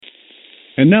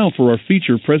And now for our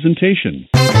feature presentation.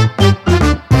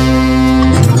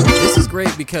 This is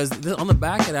great because on the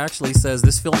back it actually says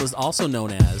this film is also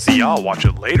known as the I'll Watch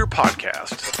It Later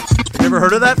podcast. You ever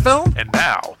heard of that film? And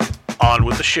now, on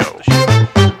with the show.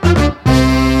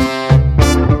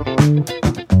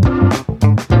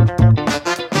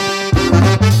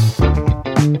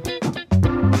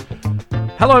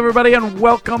 Hello, everybody, and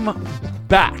welcome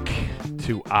back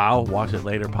to I'll Watch It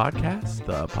Later podcast,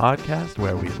 the podcast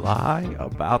where we lie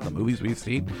about the movies we've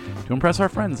seen to impress our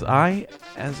friends. I,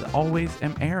 as always,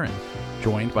 am Aaron,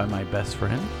 joined by my best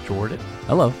friend, Jordan.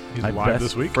 Hello. He's my alive best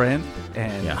this week? friend,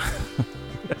 and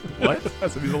What? I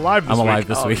said he's alive this I'm week. alive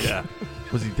this week. Yeah.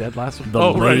 Was he dead last week?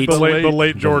 The Right, the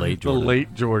late Jordan. late The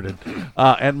late Jordan.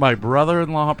 And my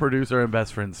brother-in-law, producer, and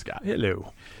best friend, Scott.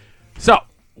 Hello. So,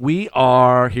 we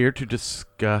are here to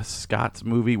discuss Scott's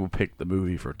movie. We'll pick the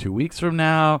movie for 2 weeks from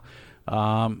now,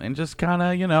 and just kind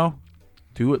of,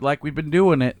 do it like we've been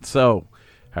doing it. So,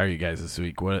 how are you guys this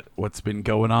week? What's been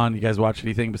going on? You guys watch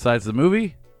anything besides the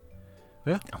movie?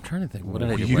 Yeah. I'm trying to think. What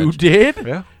did I do? You did?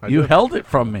 Yeah, I You did. held it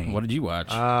from me. What did you watch?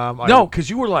 No,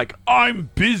 because you were like, I'm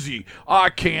busy.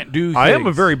 I can't do things. I am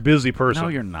a very busy person. No,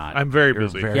 you're not. I'm very You're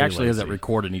busy. very he actually has lazy. it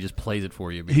recorded and he just plays it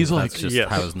for you. Because He's like, that's just yes.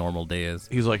 how his normal day is.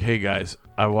 He's like, hey, guys,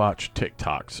 I watch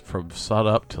TikToks from sun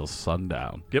up till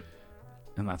sundown. Yep.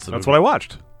 And that's That's what I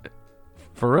watched.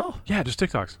 For real? Yeah, just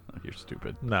TikToks. You're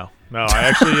stupid. No, I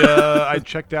actually I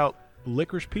checked out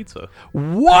Licorice Pizza.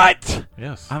 What?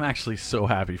 Yes. I'm actually so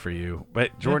happy for you,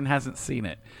 but Jordan hasn't seen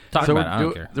it. Talk so about it, I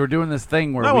don't care. We're doing this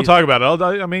thing where I won't talk about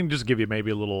it. I mean, just give you maybe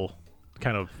a little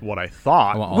kind of what I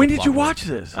thought. I want all When the did you plot watch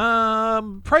this?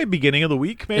 Probably beginning of the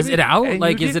week, maybe. Is it out? And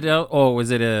Like, you is it out? Oh,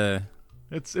 is it a...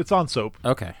 It's on soap.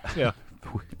 Okay. Yeah.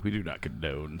 We do not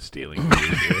condone stealing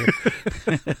movies here.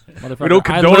 Motherfucker, don't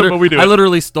condone it, but we do I it.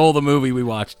 literally stole the movie we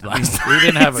watched last time. We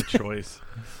didn't have a choice.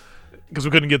 Because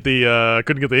we couldn't get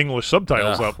the English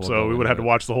subtitles Ugh, up, we'll so go we would have into had to it.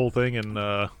 watch the whole thing in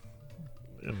a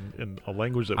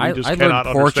language that we I just learned cannot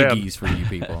Portuguese for you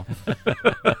people.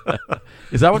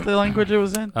 Is that what the language it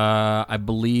was in? I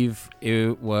believe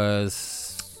it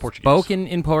was Portuguese. spoken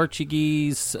in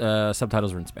Portuguese.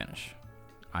 Subtitles were in Spanish.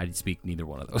 I speak neither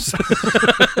one of those.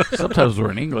 Subtitles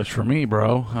were in English for me,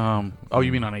 bro.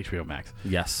 You mean on HBO Max?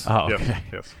 Yes. Oh, Understand.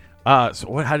 okay. Yes. So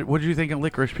what did you think of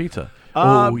Licorice Pizza?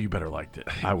 You better liked it.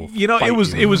 I will. You know, fight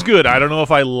it was good. I don't know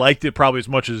if I liked it probably as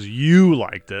much as you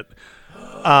liked it,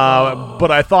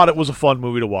 but I thought it was a fun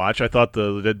movie to watch. I thought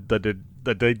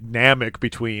the dynamic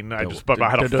between I just about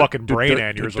had a fucking brain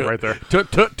aneurysm right there.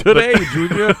 Today,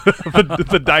 Junior.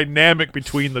 The dynamic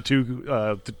between the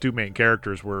two main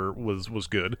characters was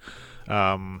good.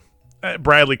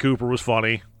 Bradley Cooper was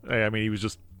funny. I mean, he was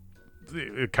just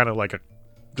kind of like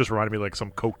just reminded me like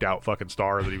some coked out fucking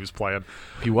star that he was playing.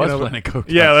 He was playing a coke.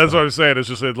 Yeah, that's what I was saying. It's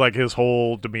just like his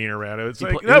whole demeanor, man. It's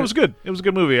like, that was good. It was a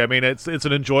good movie. I mean, it's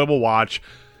an enjoyable watch.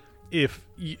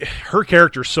 Her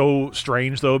character's so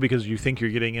strange though, because you think you're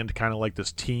getting into kind of like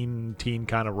this teen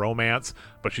kind of romance,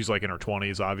 but she's like in her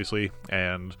 20s, obviously,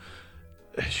 and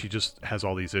she just has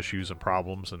all these issues and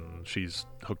problems, and she's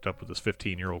hooked up with this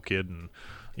 15-year-old kid, and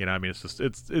I mean, it's just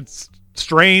it's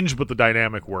strange, but the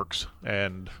dynamic works,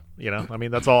 and I mean,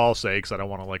 that's all I'll say because I don't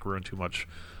want to like ruin too much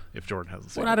if Jordan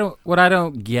hasn't seen it. What I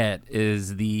don't get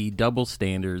is the double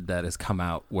standard that has come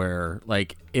out where,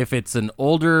 like, if it's an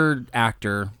older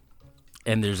actor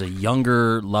and there's a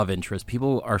younger love interest,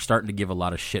 people are starting to give a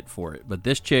lot of shit for it. But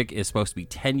this chick is supposed to be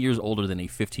 10 years older than a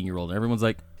 15-year-old, and everyone's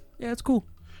like, yeah, it's cool.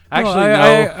 Actually,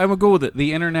 no, I'm cool with it.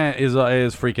 The internet is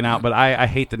freaking out, but I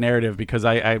hate the narrative because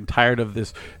I'm tired of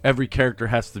this. Every character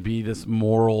has to be this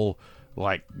moral,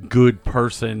 like, good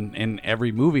person in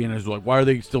every movie, and it's like, why are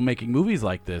they still making movies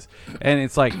like this? And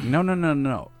it's like,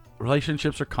 no.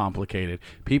 Relationships are complicated.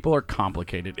 People are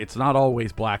complicated. It's not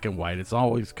always black and white. It's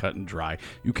always cut and dry.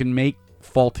 You can make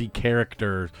faulty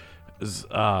characters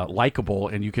likable,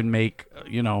 and you can make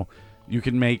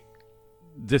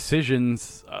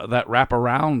decisions that wrap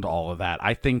around all of that.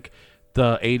 I think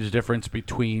the age difference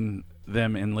between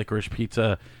them and Licorice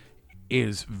Pizza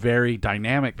is very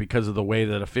dynamic because of the way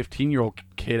that a 15-year-old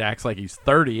kid acts like he's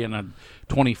 30 and a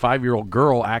 25-year-old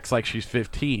girl acts like she's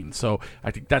 15. So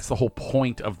I think that's the whole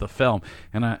point of the film.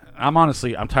 And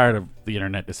I'm tired of the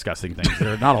internet discussing things.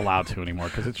 They're not allowed to anymore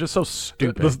because it's just so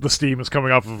stupid. The steam is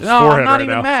coming off of his No, forehead I'm not right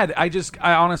even now. mad.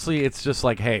 I honestly, it's just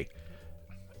like, hey,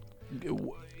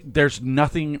 there's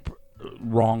nothing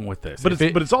wrong with this. But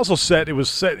it's also set. It's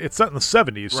set in the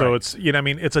 70s, so Right. it's I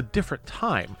mean, it's a different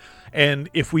time. And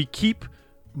if we keep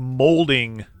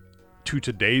molding to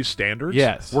today's standards,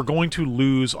 Yes. we're going to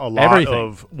lose a lot Everything.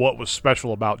 of what was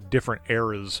special about different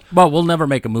eras. Well, we'll never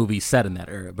make a movie set in that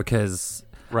era because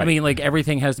I mean, like,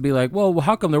 everything has to be like, well,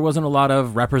 how come there wasn't a lot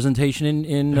of representation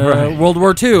in World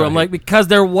War II? I'm like, because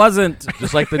there wasn't.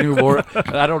 Just like the new Lord.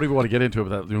 I don't even want to get into it,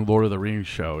 but that new Lord of the Rings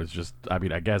show is just. I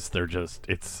mean, I guess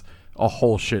it's a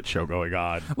whole shit show going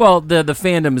on. Well, the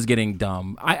fandom is getting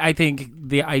dumb. I think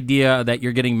the idea that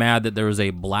you're getting mad that there was a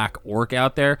black orc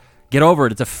out there. Get over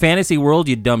it. It's a fantasy world,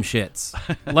 you dumb shits.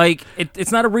 Like,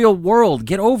 it's not a real world.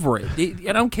 Get over it.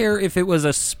 I don't care if it was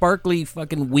a sparkly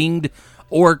fucking winged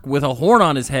orc with a horn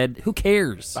on his head. Who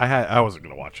cares? I wasn't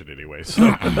going to watch it anyway,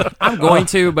 so. I'm going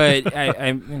to, but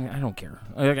I don't care.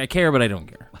 I care, but I don't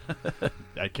care.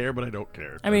 I care, but I don't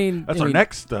care. I mean... That's our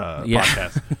next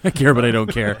podcast. I care, but I don't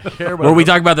care. Where we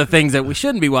talk about the things that we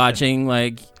shouldn't be watching,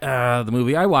 like the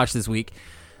movie I watched this week,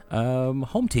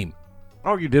 Home Team.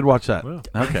 Oh, you did watch that? Well,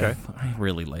 okay. I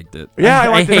really liked it. Yeah, I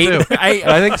liked it too.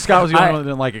 I think Scott was the only one that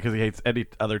didn't like it because he hates any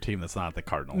other team that's not the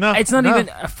Cardinals. No, it's not even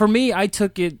for me. I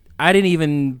took it. I didn't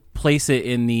even place it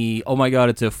in the oh my god,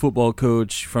 it's a football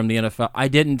coach from the NFL. I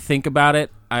didn't think about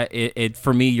it. It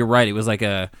for me, you're right. It was like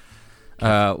a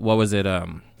what was it?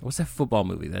 What's that football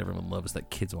movie that everyone loves?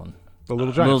 That kids one. The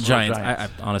Little Giants. Little Giants. I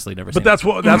honestly never. But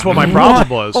seen that's what my problem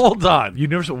was. Hold on. You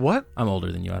never said what? I'm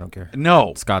older than you. I don't care.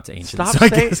 No. Scott's ancient.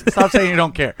 Stop saying you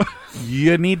don't care.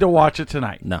 You need to watch it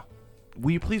tonight. No.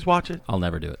 Will you please watch it? I'll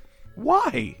never do it.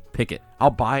 Why? Pick it.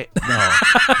 I'll buy it. No.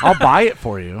 I'll buy it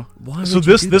for you. Why So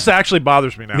this actually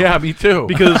bothers me now. Yeah, me too.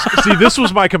 Because see, this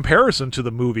was my comparison to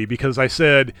the movie because I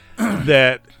said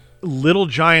that Little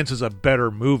Giants is a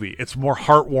better movie. It's more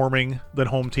heartwarming than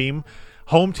Home Team.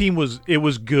 Home Team was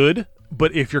good,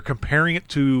 but if you're comparing it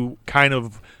to kind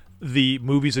of the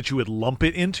movies that you would lump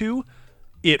it into,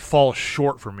 it falls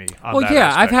short for me. On that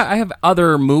aspect. I have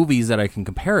other movies that I can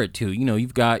compare it to. You know,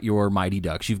 you've got your Mighty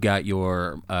Ducks, you've got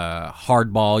your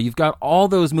Hardball, you've got all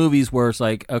those movies where it's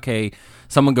like, okay,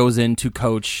 someone goes in to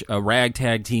coach a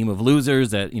ragtag team of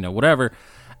losers that, you know, whatever.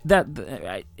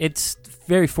 It's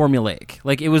very formulaic.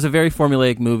 Like, it was a very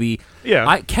formulaic movie.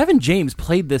 Yeah. Kevin James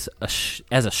played this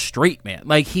as a straight man.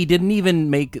 Like, he didn't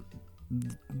even make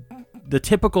the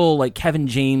typical, like, Kevin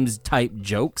James type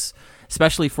jokes,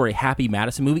 especially for a Happy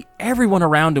Madison movie. Everyone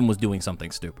around him was doing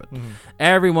something stupid. Mm-hmm.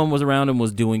 Everyone was around him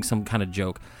was doing some kind of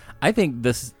joke. I think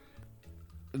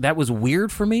that was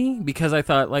weird for me because I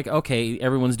thought, like, okay,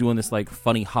 everyone's doing this, like,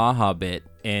 funny ha-ha bit,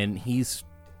 and he's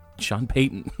Sean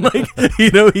Payton. Like,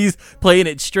 you know, he's playing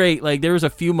it straight. Like, there was a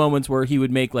few moments where he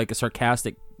would make, like, a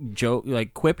sarcastic joke,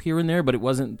 like, quip here and there, but it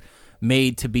wasn't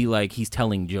made to be like he's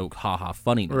telling joke ha-ha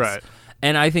funniness. Right.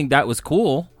 And I think that was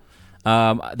cool.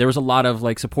 There was a lot of,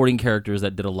 like, supporting characters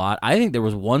that did a lot. I think there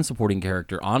was one supporting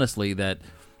character, honestly, that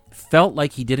felt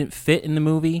like he didn't fit in the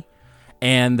movie,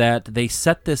 and that they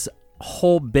set this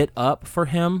whole bit up for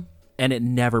him, and it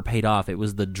never paid off. It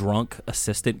was the drunk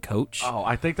assistant coach. Oh,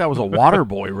 I think that was a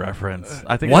Waterboy reference.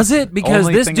 I think was it? Because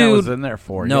only this thing dude that was in there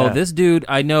for. No, yeah. this dude,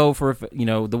 I know for, you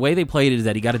know, the way they played it is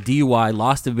that he got a DUI,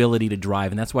 lost the ability to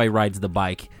drive, and that's why he rides the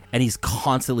bike, and he's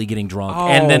constantly getting drunk.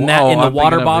 And then in the I'm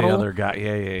water thinking of bottle, the other guy.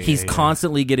 Yeah. he's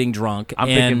constantly getting drunk. I'm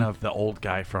and thinking of the old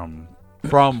guy from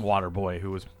Waterboy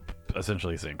who was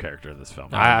essentially the same character in this film.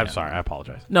 I'm sorry. I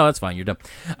apologize. No, that's fine. You're dumb.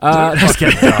 Just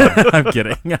kidding. I'm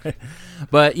kidding.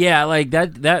 But yeah, like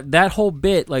that whole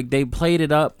bit, like, they played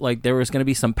it up like there was going to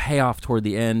be some payoff toward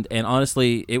the end, and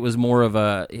honestly, it was more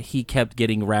of he kept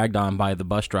getting ragged on by the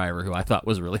bus driver, who I thought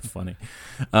was really funny.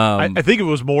 I think it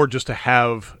was more just to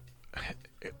have,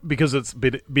 because it's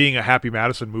being a Happy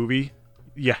Madison movie,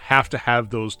 you have to have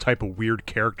those type of weird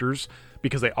characters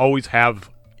because they always have.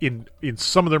 In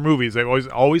some of their movies, they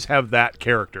always have that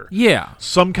character. Yeah.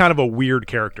 Some kind of a weird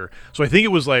character. So I think it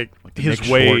was like his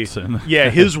Nick way. Schwartz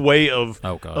His way of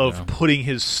yeah. putting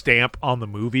his stamp on the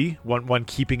movie, one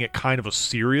keeping it kind of a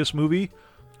serious movie.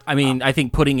 I mean, I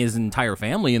think putting his entire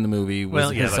family in the movie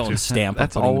was his own stamp.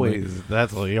 He always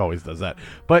does that.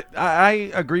 But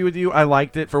I agree with you. I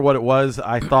liked it for what it was.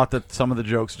 I thought that some of the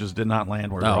jokes just did not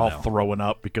land where they're all throwing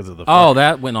up because of the. Oh,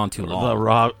 that went on too long.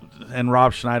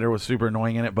 Rob Schneider was super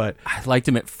annoying in it, but I liked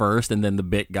him at first, and then the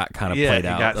bit got kind of played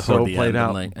out. Got so played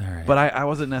out. Like, all right. But I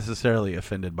wasn't necessarily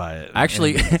offended by it.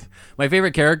 Actually, my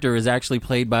favorite character is actually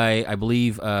played by, I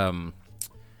believe,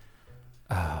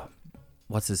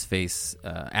 what's his face?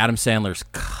 Adam Sandler's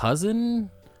cousin,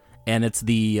 and it's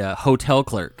the hotel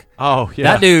clerk. Oh,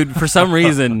 yeah. That dude, for some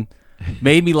reason,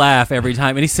 made me laugh every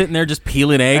time. And he's sitting there just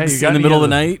peeling eggs in the middle of the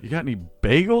night. You got any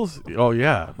bagels? Oh,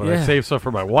 yeah. But I saved some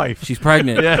for my wife. She's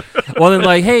pregnant. Yeah. Well, they're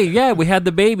like, hey, yeah, we had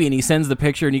the baby. And he sends the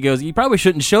picture, and he goes, you probably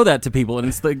shouldn't show that to people. And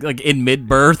it's like in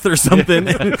mid-birth or something.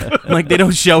 Like, they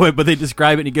don't show it, but they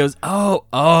describe it. And he goes, oh.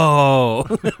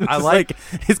 I like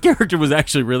his character was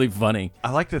actually really funny.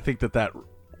 I like to think that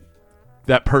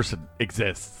that person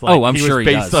exists. Oh, I'm he sure was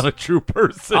he based does. on a true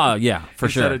person. Oh, yeah, for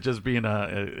instead sure. of just being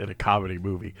a comedy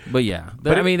movie. But yeah,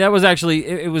 I mean, that was actually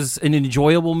it was an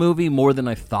enjoyable movie more than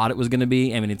I thought it was going to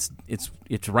be. I mean,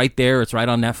 it's right there. It's right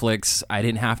on Netflix. I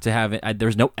didn't have to have it.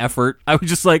 There's no effort. I was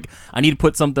just like, I need to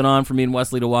put something on for me and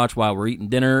Wesley to watch while we're eating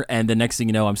dinner, and the next thing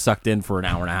you know, I'm sucked in for an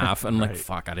hour and a half. I'm like,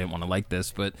 fuck, I didn't want to like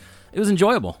this, but it was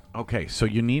enjoyable. Okay, so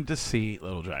you need to see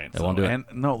Little Giants. I won't do it. And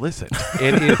no, listen,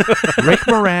 it is Rick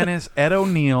Moranis, Ed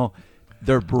O'Neill.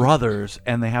 They're brothers,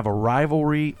 and they have a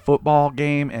rivalry football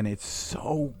game, and it's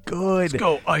so good. Let's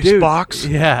go, Icebox.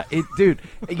 Yeah, dude.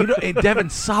 You know, Devin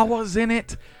Sawa's in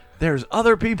it. There's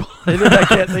other people in it. I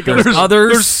can't think of.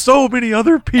 There's so many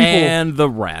other people. And the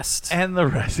rest. And the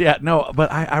rest. Yeah, no, but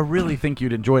I really think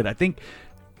you'd enjoy it. I think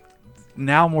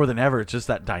now more than ever, it's just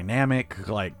that dynamic,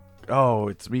 like, oh,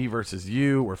 it's me versus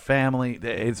you. We're family.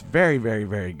 It's very, very,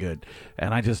 very good.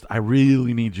 And I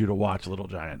really need you to watch Little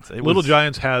Giants. Little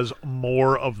Giants has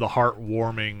more of the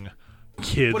heartwarming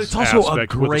kids but it's also a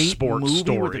aspect with a great sports movie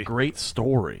story. with a great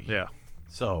story. Yeah.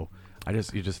 So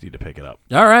you just need to pick it up.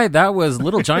 All right, that was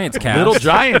Little Giants cast. Little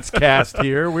Giants cast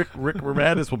here. Rick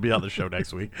Moranis will be on the show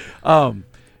next week. Anyway,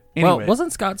 Well,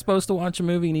 wasn't Scott supposed to watch a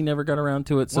movie and he never got around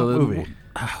to it? So What movie?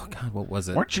 Oh God, what was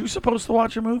it? weren't you supposed to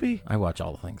watch a movie? I watch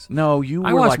all the things. No, you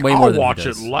I were watch like, way more I'll than he watch it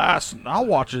does. last. I'll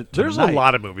watch it There's a tonight."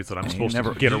 lot of movies that I'm And you supposed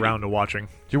never- to get did you- around to watching.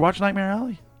 Did you watch Nightmare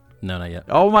Alley? No, not yet.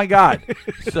 Oh my God!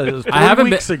 So it was 4 I haven't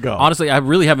weeks been, ago. Honestly, I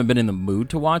really haven't been in the mood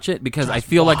to watch it because I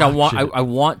feel like watch it. I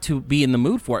want to be in the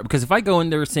mood for it. Because if I go in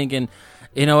there thinking,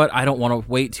 you know what, I don't want to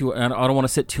wait I don't want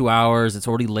to sit 2 hours. It's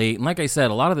already late. And like I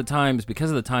said, a lot of the times because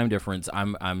of the time difference,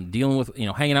 I'm dealing with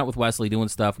hanging out with Wesley, doing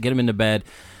stuff, get him into bed.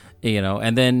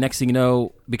 And then next thing you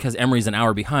know, because Emery's an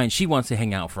hour behind, she wants to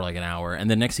hang out for like an hour.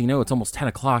 And then next thing you know, it's almost 10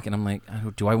 o'clock. And I'm like,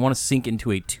 do I want to sink into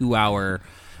a 2 hour,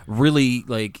 really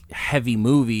like heavy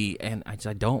movie? And I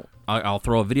don't. I'll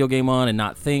throw a video game on and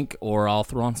not think, or I'll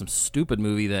throw on some stupid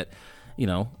movie that,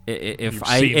 if You've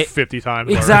I seen 50 times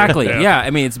already. exactly, Yeah. yeah.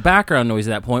 I mean, it's background noise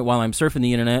at that point while I'm surfing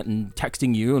the internet and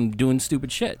texting you and doing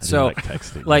stupid shit. So, like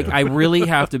texting like, you. I really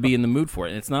have to be in the mood for it.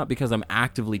 And it's not because I'm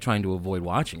actively trying to avoid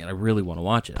watching it. I really want to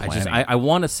watch it. I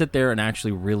want to sit there and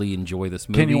actually really enjoy this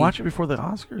movie. Can you watch it before the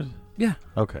Oscars? Yeah,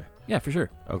 Okay. yeah, for sure.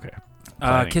 Okay.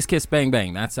 Kiss Kiss Bang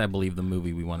Bang. That's, I believe, the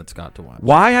movie we wanted Scott to watch.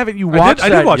 Why haven't you watched I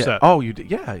that? did watch yet? that. Oh, you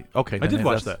did? Yeah. Okay. I did then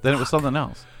watch that's- that. Then it was something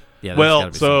else. Yeah, that's Well,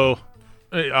 gotta be so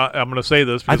I'm going to say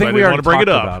this I because I, think didn't we want already to bring it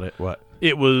talked up. about it. What?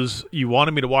 It was you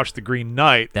wanted me to watch The Green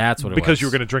Knight. That's what it because was. you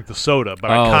were going to drink the soda, but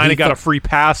Oh, I kind he of got thought- a free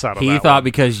pass out of He that thought one.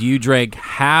 because you drank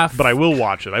half, But I will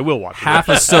watch it. I will watch half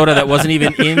it. a soda that wasn't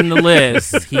even in the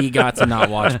list, he got to not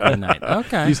watch Green Knight.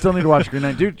 Okay. You still need to watch Green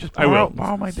Knight, dude. Just I will.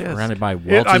 borrow my disc. Surrounded by I'm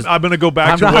Welch's. going to go back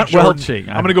I'm to what not Jordan. welching.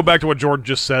 I'm going to go back to what Jordan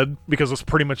just said because it's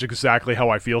pretty much exactly how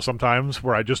I feel sometimes,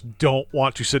 where I just don't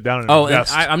want to sit down and Oh, and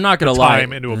invest. I'm not going the to lie.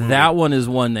 time into a movie. That one is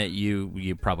one that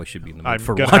you probably should be in the mood I'm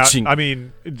for gonna watching. I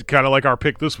mean, kind of like our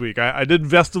pick this week. I did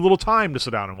invest a little time to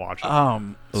sit down and watch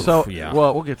it. So yeah.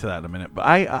 well, we'll get to that in a minute. But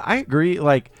I agree.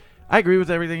 Like, I agree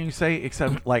with everything you say,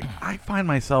 except like I find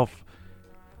myself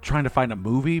trying to find a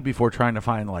movie before trying to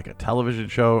find like a television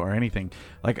show or anything.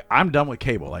 Like, I'm done with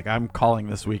cable. Like, I'm calling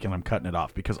this week and I'm cutting it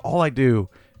off because all I do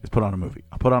is put on a movie.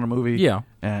 I put on a movie. Yeah.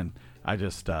 And I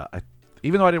just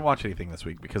even though I didn't watch anything this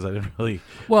week because I didn't really.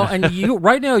 Well, and you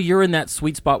right now you're in that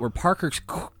sweet spot where Parker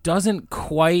doesn't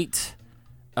quite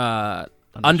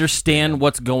understand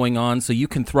what's going on, so you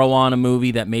can throw on a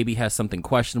movie that maybe has something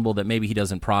questionable that maybe he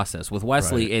doesn't process. With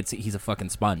Wesley, he's a fucking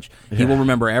sponge. He will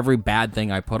remember every bad thing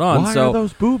I put on. Why so are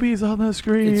those boobies on the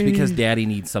screen? it's because Daddy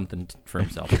needs something for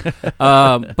himself.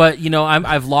 But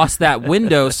I've lost that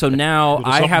window, so now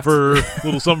I have to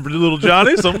little something for little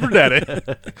Johnny, something for Daddy.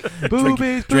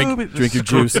 boobies, boobies. drink your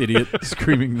juice, idiot.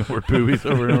 Screaming the word boobies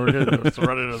over and over again. Just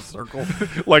running in a circle.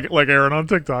 like Aaron on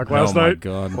TikTok last Oh my night.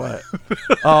 god! What?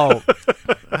 Oh,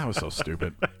 that was so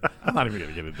stupid. I'm not even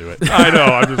gonna get into it. I know.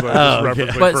 I'm just okay.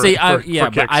 referencing. But for, see, for, but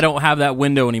for kicks. I don't have that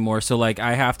window anymore. So like,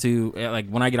 I have to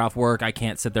when I get off work, I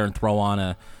can't sit there and throw on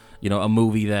a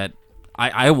movie that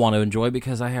I want to enjoy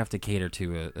because I have to cater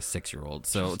to a 6-year-old.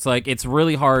 So it's like it's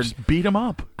really hard. Just beat him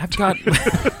up. I've got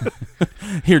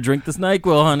here, drink this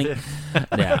NyQuil, honey.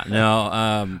 Yeah,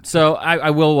 no. So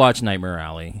I will watch Nightmare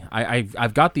Alley.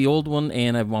 I've got the old one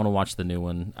and I want to watch the new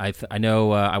one. I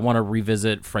know I want to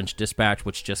revisit French Dispatch,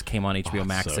 which just came on HBO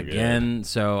Max so again.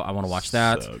 So I want to watch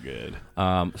that. So good.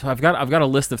 So I've got a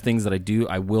list of things that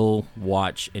I will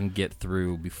watch and get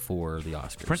through before the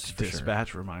Oscars. French for sure.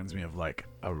 Dispatch reminds me of like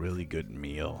a really good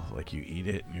meal. Like you eat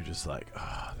it and you're just like,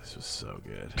 oh, this was so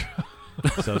good.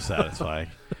 So satisfying.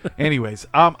 Anyways,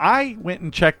 I went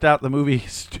and checked out the movie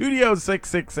Studio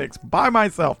 666 by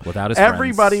myself. Without his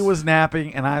Everybody friends. was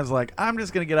napping, and I was like, I'm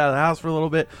just going to get out of the house for a little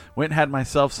bit. Went and had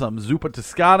myself some Zuppa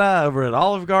Toscana over at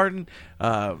Olive Garden.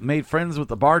 Made friends with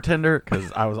the bartender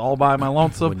because I was all by my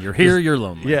lonesome. When you're here, you're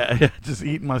lonely. Yeah, just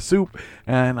eating my soup.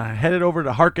 And I headed over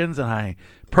to Harkins, and I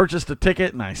purchased a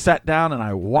ticket, and I sat down, and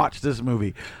I watched this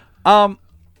movie.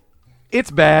 It's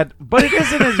bad, but it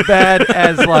isn't as bad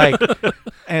as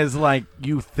like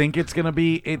you think it's gonna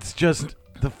be. It's just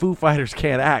the Foo Fighters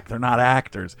can't act; they're not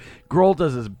actors. Grohl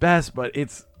does his best, but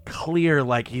it's clear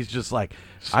like he's just like,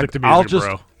 Stick to music, I'll just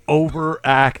bro.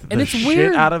 overact And the it's shit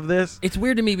weird. out of this. It's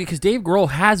weird to me because Dave Grohl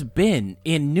has been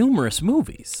in numerous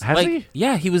movies. Has he?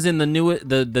 Yeah, he was in the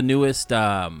newest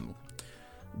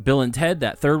Bill and Ted,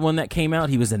 that third one that came out.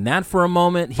 He was in that for a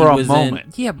moment. For a he was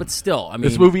moment. Yeah, but still, I mean,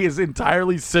 This movie is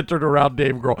entirely centered around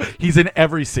Dave Grohl. He's in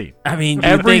every scene. I mean, you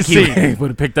every think he scene.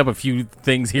 would have picked up a few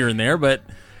things here and there, but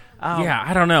yeah,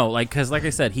 I don't know. Like, because like I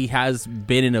said, he has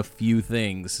been in a few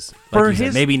things. Like For you said,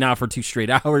 his- maybe not for 2 straight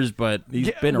hours, but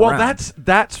he's been well, around.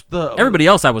 that's the Everybody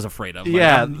else I was afraid of. Like,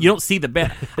 Yeah. you don't see the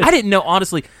band. I didn't know,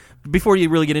 honestly, before you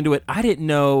really get into it, I didn't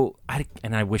know,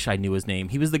 and I wish I knew his name.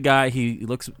 He was the guy, he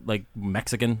looks like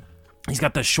Mexican. He's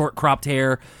got the short cropped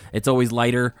hair. It's always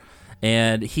lighter.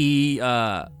 And he, You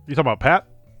talking about Pat,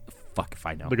 fuck if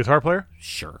I know. the guitar player?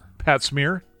 Sure. Pat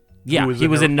Smear? Yeah, Who he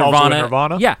was in also Nirvana.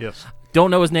 Nirvana? Yeah. Yes.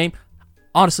 Don't know his name.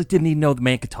 Honestly, didn't even know the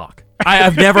man could talk.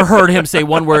 I've never heard him say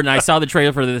one word, and I saw the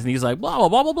trailer for this, and he's like, blah, blah,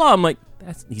 blah, blah, blah. I'm like,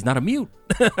 he's not a mute.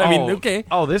 I mean, okay.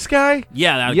 Oh, this guy?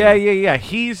 Yeah. Yeah.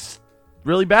 He's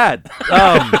really bad.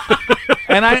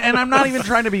 And I'm not even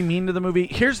trying to be mean to the movie.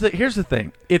 Here's the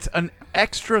thing. It's an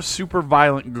extra super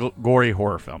violent, gory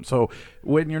horror film. So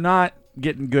when you're not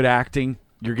getting good acting,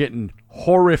 you're getting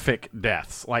horrific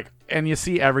deaths. And you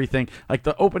see everything. Like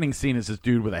the opening scene is this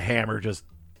dude with a hammer just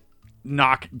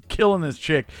killing this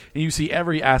chick, and you see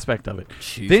every aspect of it.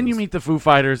 Jesus. Then you meet the Foo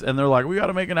Fighters, and they're like, "We got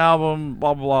to make an album."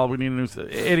 Blah blah blah. We need a new.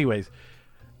 Anyways,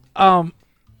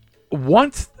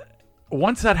 once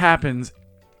that happens,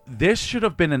 this should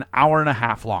have been an hour and a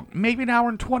half long, maybe an hour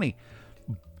and 20.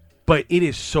 But it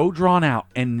is so drawn out,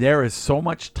 and there is so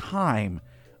much time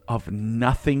of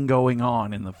nothing going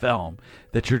on in the film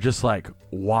that you're just like,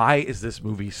 why is this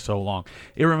movie so long?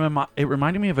 It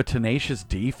reminded me of a Tenacious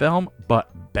D film,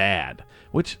 but bad.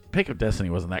 Which Pick of Destiny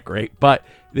wasn't that great, but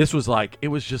this was like, it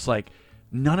was just like,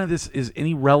 none of this is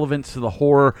any relevance to the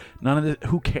horror. None of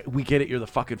this. We get it. You're the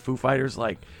fucking Foo Fighters.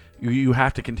 Like, you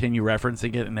have to continue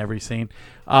referencing it in every scene.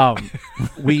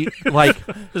 We like.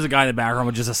 There's a guy in the background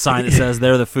with just a sign that says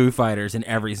they're the Foo Fighters in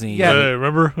every scene. Yeah.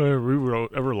 Remember? We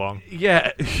wrote Everlong.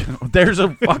 Yeah, there's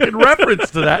a fucking reference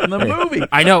to that in the movie.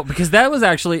 I know, because that was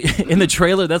actually in the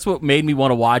trailer. That's what made me want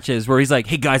to watch it, is where he's like,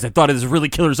 "Hey guys, I thought of this really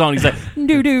killer song." He's like,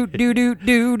 "Do do do do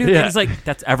do do." Yeah. He's like,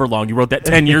 "That's Everlong. You wrote that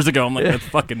 10 years ago." I'm like, "That's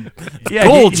fucking Yeah,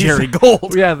 gold, he's- Jerry,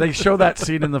 gold." Yeah, they show that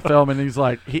scene in the film, and he's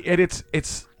like,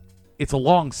 it's a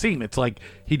long scene. It's like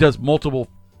he does multiple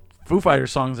Foo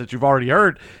Fighters songs that you've already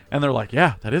heard, and they're like,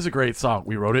 "Yeah, that is a great song.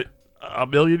 We wrote it a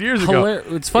million years ago."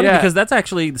 It's funny Yeah. because that's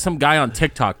actually some guy on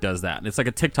TikTok does that. It's like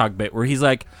a TikTok bit where he's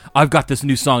like, "I've got this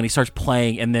new song," and he starts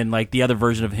playing, and then like the other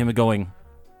version of him going,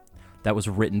 "That was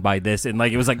written by this," and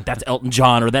like it was like, "That's Elton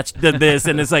John," or "That's this,"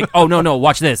 and it's like, "Oh no,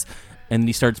 watch this," and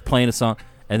he starts playing a song,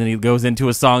 and then he goes into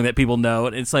a song that people know,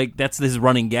 and it's like that's this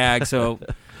running gag. So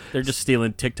they're just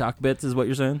stealing TikTok bits, is what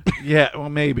you're saying? Yeah, well,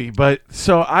 maybe. But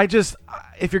so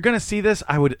if you're going to see this,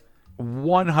 I would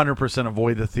 100%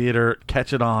 avoid the theater.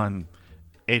 Catch it on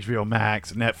HBO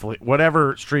Max, Netflix,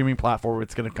 whatever streaming platform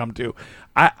it's going to come to.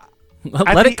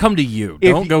 Let it come to you.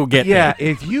 Don't go get Yeah, there.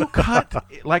 if you cut,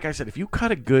 like I said, if you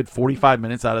cut a good 45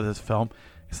 minutes out of this film,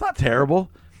 it's not terrible.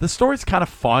 The story's kind of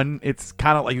fun. It's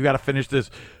kind of like you got to finish this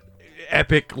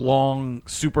epic long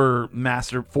super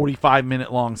master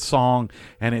 45-minute long song,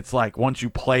 and it's like once you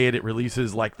play it, it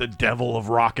releases like the devil of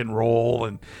rock and roll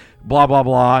and blah blah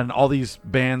blah, and all these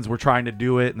bands were trying to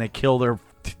do it and they kill their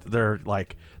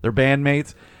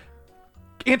bandmates.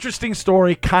 Interesting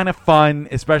story, kind of fun,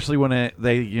 especially when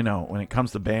when it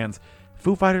comes to bands.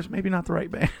 Foo Fighters, maybe not the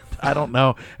right band. I don't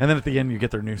know. And then at the end you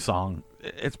get their new song.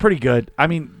 It's pretty good. I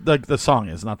mean, the song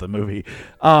is, not the movie.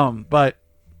 But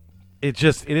it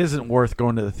isn't worth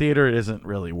going to the theater. It isn't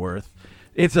really worth.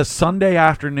 It's a Sunday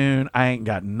afternoon. I ain't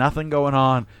got nothing going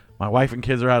on. My wife and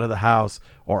kids are out of the house,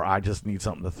 or I just need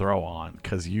something to throw on,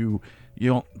 because you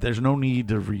don't. There's no need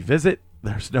to revisit.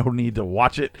 There's no need to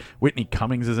watch it. Whitney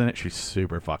Cummings is in it. She's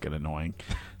super fucking annoying.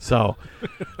 So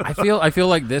I feel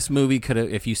like this movie could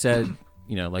have, if you said,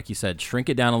 like you said, shrink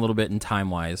it down a little bit in time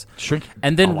wise, shrink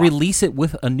and then release it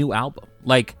with a new album.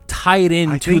 Like tie it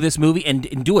in I to think- this movie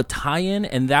and do a tie-in,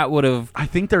 and that would have. I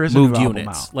think there is moved a new album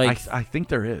units. out. Like- I think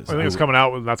there is. I think it's coming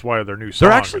out, and that's why their new song.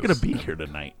 They're actually going is- to be here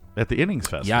tonight at the Innings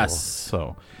Festival. Yes.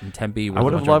 So in Tempe. I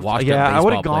would have loved. Yeah, I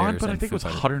would have gone, but I think think it was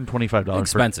 $125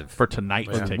 Expensive. for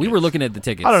tonight's tickets. We were looking at the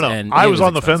tickets. I don't know. And I it was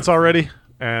on the expensive. fence already,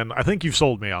 and I think you've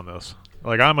sold me on this.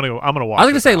 Like I'm gonna watch. I was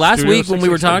gonna this say now. last Studio week when we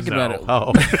were 666? talking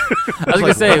about it. Oh, I was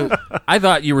gonna say I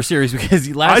thought you were serious because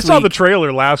last I saw week, the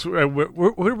trailer last. Where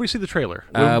did we see the trailer?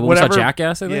 when we saw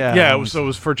Jackass. I think. Yeah. Yeah, it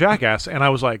was for Jackass, and I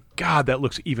was like, God, that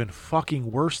looks even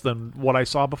fucking worse than what I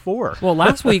saw before. Well,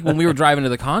 last week when we were driving to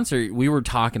the concert, we were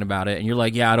talking about it, and you're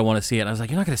like, "Yeah, I don't want to see it." And I was like,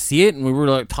 "You're not going to see it," and we were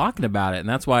like talking about it, and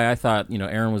that's why I thought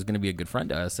Aaron was going to be a good friend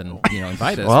to us and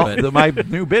invite us. well, but my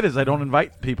new bit is I don't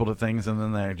invite people to things, and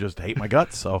then they just hate my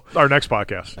guts. So Our next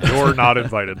podcast, you're not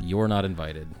invited. you're not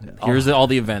invited. Here's all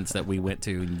the events that we went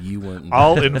to, and you weren't. Invited.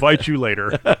 I'll invite you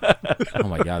later. Oh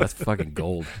my god, that's fucking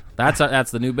gold. That's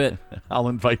the new bit I'll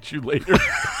invite you later.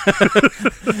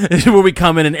 where we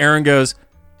come in and Aaron goes,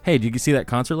 "Hey, did you see that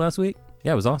concert last week?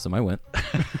 Yeah, it was awesome. I went."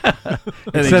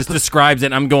 And he just describes it,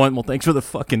 and I'm going, "Well, thanks for the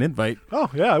fucking invite." Oh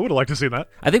yeah, I would have liked to see that.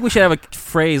 I think we should have a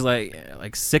phrase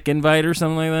like "sick invite" or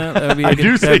something like that. That would be a I good,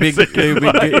 do say that'd be a sick good- it'd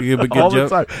be good- it'd be a good all joke.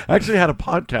 the time. I actually had a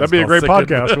podcast. That'd be a called great Sick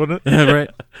podcast, wouldn't it? Yeah,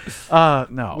 right.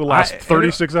 No, We'll last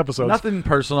 36 episodes. Nothing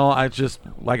personal. I just,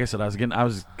 like I said, I was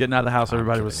getting out of the house.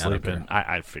 Everybody was kidding. I don't sleeping.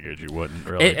 I figured you wouldn't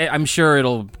really. I'm sure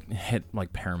it'll hit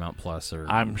like Paramount Plus or.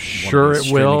 I'm one of sure these it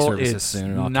streaming will. services It's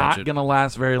soon, and I'll catch not it. going to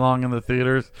last very long in the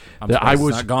theaters. I'm I surprised it's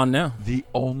was not gone now. the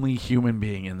only human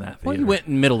being in that Well, theater. you went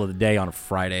in the middle of the day on a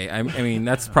Friday. I mean,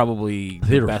 that's probably the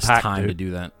Theater was best packed, time dude. to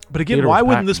do that. But again, Theater why was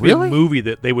wouldn't packed. this be Really? a movie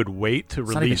that they would wait to not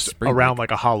even release spring around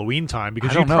break. like a Halloween time? Because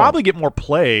I you don't know. probably get more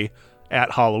play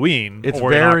at Halloween. It's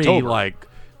or in very October. like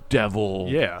devil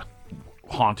yeah.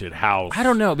 haunted house. I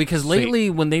don't know because lately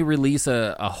when they release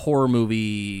a horror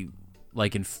movie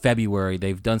like in February,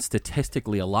 they've done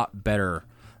statistically a lot better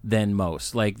than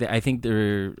most. Like I think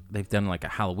they've done like a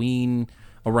Halloween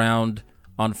around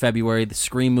on February. The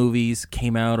Scream movies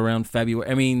came out around February.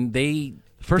 I mean, they've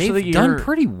of the done year,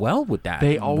 pretty well with that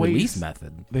they always- release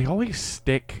method. They always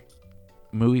stick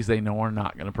movies they know are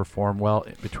not going to perform well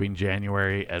between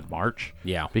January and March.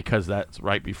 Yeah. Because that's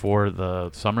right before the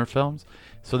summer films.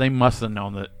 So they must have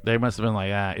known that. They must have been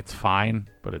like, it's fine,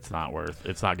 but it's not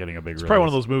getting a big release. It's probably one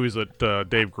of those movies that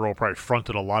Dave Grohl probably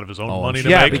fronted a lot of his own Oh, money to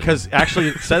Yeah, make. because actually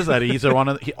it says that he's one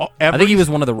of the, I think he was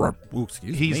one of the.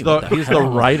 Excuse he's me, the what he's the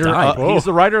hell? writer Died. he's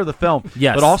the writer of the film.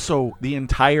 Yes. But also the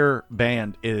entire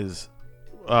band is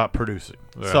producing.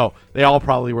 Yeah. So they all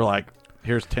probably were like,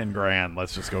 here's $10,000.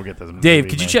 Let's just go get this movie Dave,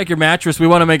 could you made." check your mattress? We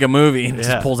want to make a movie. And Yeah.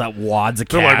 just pulls out wads of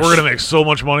They're cash. like, we're going to make so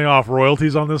much money off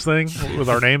royalties on this thing with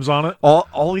our names on it.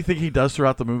 All he think he does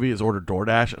throughout the movie is order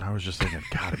DoorDash, and I was just thinking,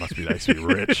 God, it must be nice to be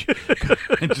rich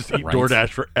and just eat Right. DoorDash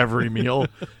for every meal.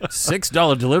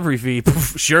 $6 delivery fee.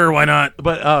 Poof, sure, why not?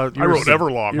 But I wrote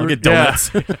Everlong. you I'll were- Get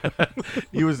donuts.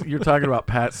 You're talking about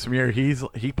Pat Smear.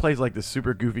 He plays like this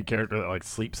super goofy character that like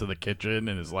sleeps in the kitchen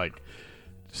and is like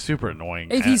super annoying.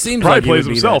 He And- seems Probably like he plays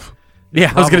would be himself.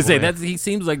 Yeah, I was gonna say Probably. he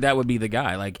seems like that would be the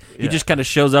guy. Like he Yeah. just kind of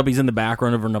shows up. He's in the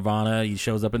background of Nirvana. He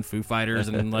shows up in Foo Fighters,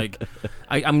 and like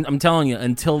I'm telling you,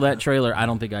 until that trailer, I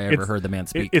don't think I ever It's- heard the man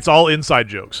speak. It's all inside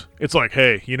jokes. It's like,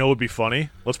 hey, you know what would be funny?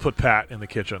 Let's put Pat in the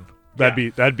kitchen.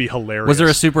 That'd be hilarious. Was there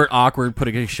a super awkward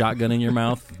putting a shotgun in your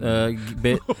mouth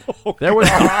bit? There was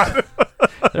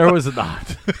there was not.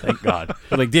 Thank God.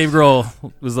 Like Dave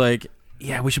Grohl was like,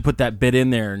 yeah, we should put that bit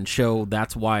in there and show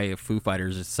that's why Foo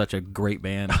Fighters is such a great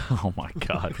band. Oh my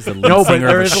God. The lead singer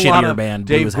of a shittier of band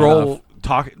blew Dave his head Grohl off.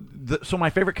 talk. So my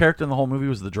favorite character in the whole movie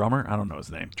was the drummer. I don't know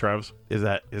his name. Travis? Is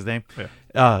that his name?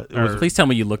 Yeah. It was Please tell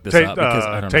me you looked this up because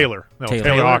I don't know. Taylor. No, Taylor.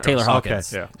 Taylor Hawkins. Taylor Okay.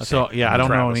 Hawkins. Yeah. So yeah, I don't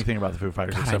know Travis. anything about the Foo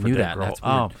Fighters God, I except knew for Dave that. Grohl. That's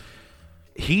weird.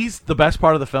 He's the best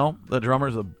part of the film. The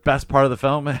drummer's the best part of the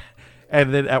film.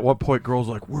 And then at one point, Grohl's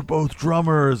like, "We're both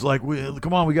drummers. Like,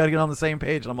 come on, we got to get on the same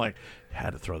page." And I'm like, had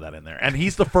to throw that in there. And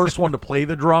he's the first one to play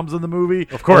the drums in the movie,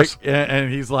 Of course. Like,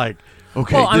 and he's like,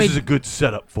 "Okay, Well, I this mean- is a good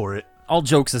setup for it." All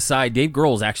jokes aside, Dave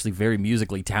Grohl is actually very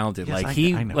musically talented. Yes, like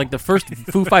I know. like the first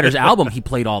Foo Fighters album, he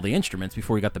played all the instruments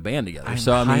before he got the band together. I'm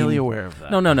so I mean, highly aware of that.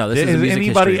 No. This is a Does music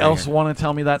anybody history right else here. want to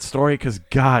tell me that story? Because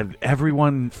God,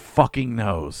 everyone fucking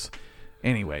knows.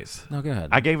 Anyways, No, go ahead.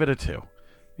 I gave it a 2.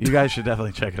 You guys should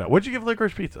definitely check it out. What'd you give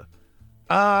Licorice Pizza?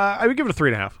 I would give it a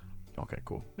 3.5. Okay,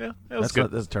 cool. Yeah, that was That's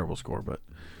good. that's a terrible score, but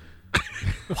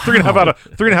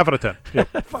 3.5 out of 10. Yeah.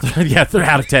 yeah, 3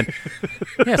 out of 10.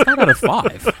 Yeah, it's not out of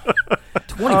 5.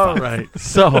 25. all right.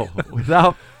 So,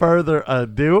 without further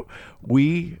ado,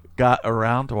 we got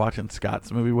around to watching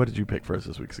Scott's movie. What did you pick for us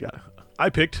this week, Scott? I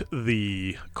picked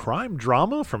the crime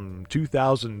drama from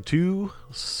 2002,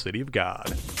 City of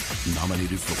God.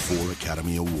 Nominated for 4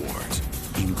 Academy Awards,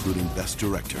 including Best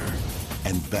Director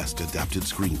and Best Adapted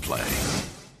Screenplay.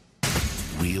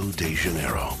 Rio de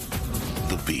Janeiro.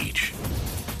 The beach.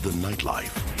 The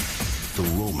nightlife. The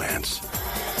romance.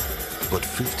 But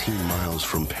 15 miles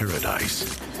from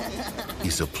paradise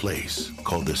is a place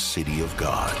called the City of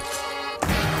God.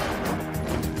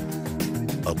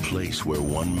 A place where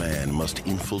one man must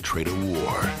infiltrate a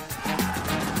war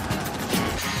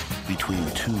between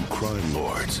 2 crime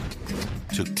lords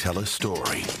to tell a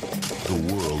story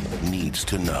the world needs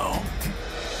to know.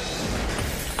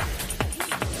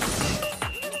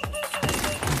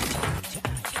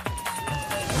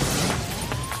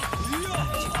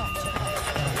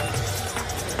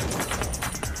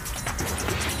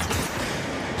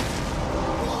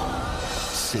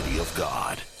 City of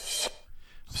God.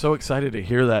 So excited to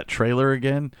hear that trailer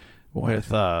again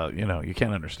with you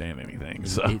can't understand anything.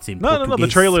 So No. The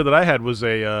trailer that I had was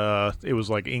it was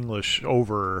like English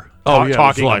over it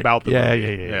talking was like, about the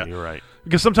movie. Yeah. You're right.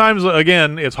 Because sometimes,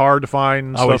 again, it's hard to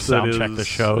find I always stuff that sound check is... the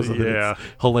shows. And Yeah. it's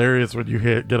hilarious when you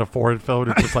get a foreign phone.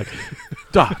 It's just like,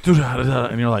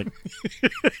 and you're like,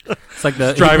 It's like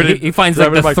the Driving he finds like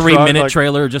driving the my 3-minute truck, like-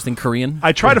 trailer just in Korean.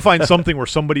 I try to find something where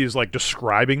somebody is like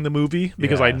describing the movie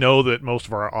because Yeah. I know that most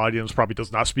of our audience probably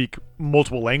does not speak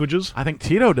multiple languages. I think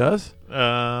Tito does.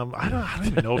 I don't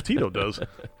even know if Tito does.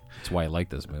 That's why I like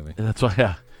this movie. That's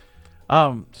why.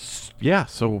 Yeah.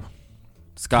 So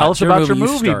Scott, tell us about your you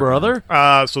movie, start. brother.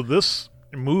 So this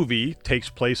movie takes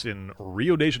place in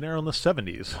Rio de Janeiro in the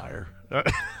 70s.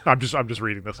 I'm just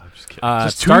reading this. I'm just kidding. It's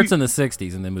just Starts in the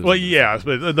 60s and then moves. Well, to the yeah,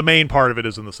 but the main part of it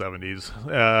is in the 70s.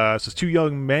 It says 2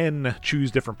 young men choose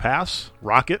different paths.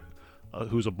 Rocket,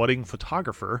 who's a budding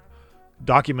photographer,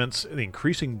 documents the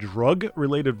increasing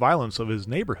drug-related violence of his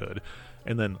neighborhood.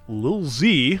 And then Lil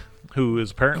Z, who is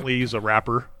apparently he's a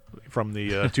rapper from the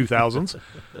 2000s,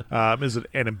 is an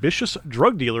ambitious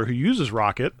drug dealer who uses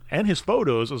Rocket and his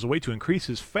photos as a way to increase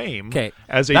his fame Okay.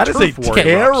 as a That is turf a war.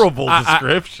 terrible I-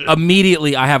 description.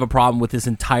 Immediately, I have a problem with this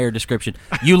entire description.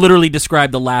 You literally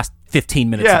described the last 15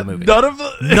 minutes yeah, of the movie. none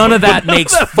None of that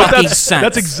makes fucking sense.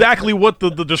 That's exactly what the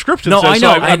description No, says. I so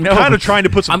know, I'm I know. kind of trying to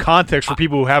put some I'm- context for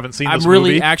people who haven't seen this I'm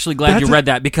really movie. actually glad you read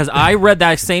that because I read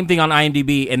that same thing on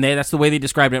IMDb and that's the way they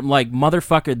described it. I'm like,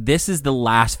 motherfucker, this is the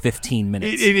last 15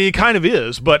 minutes. It kind of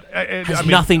is, but Has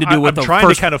nothing to do with I'm the trying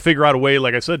first- to kind of figure out a way,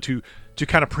 like I said, to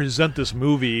kind of present this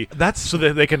movie so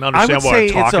that they can I understand would what I'm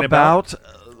say talking it's about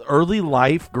early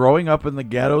life, growing up in the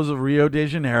ghettos of Rio de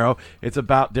Janeiro. It's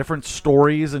about different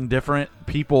stories and different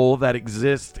people that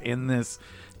exist in this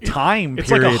time It's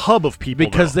period. like a hub of people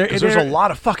because though, there's there's a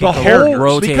lot of fucking the characters. whole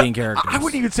Rotating because characters. I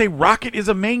wouldn't even say Rocket is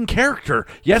a main character.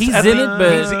 Yes, He's at in the- it,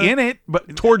 but- he's in it.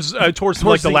 But towards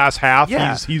like the last half,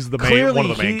 yeah, he's the main clearly one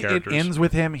of the main characters. It ends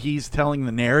with him. He's telling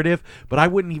the narrative, but I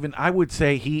would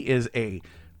say he is a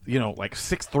like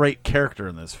 6th rate character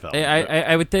in this film.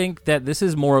 I would think that this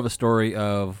is more of a story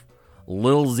of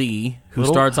Lil Z, who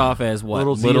Little- starts off as what?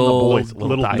 Little Z and the boys,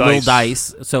 Little Dice. Little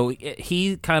Dice. So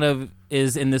he kind of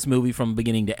is in this movie from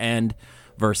beginning to end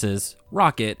versus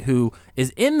Rocket, who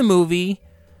is in the movie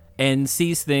and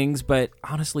sees things, but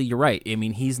honestly, you're right. I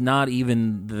mean, he's not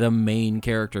even the main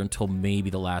character until maybe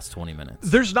the last 20 minutes.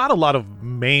 There's not a lot of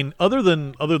main other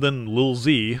than Lil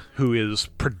Z, who is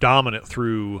predominant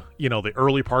through the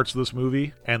early parts of this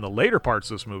movie and the later parts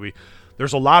of this movie.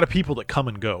 There's a lot of people that come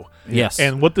and go. Yes.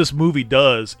 And what this movie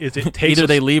does is it takes Either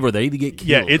they leave or they get killed.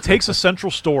 Yeah, it takes a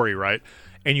central story, right?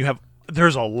 And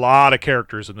there's a lot of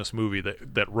characters in this movie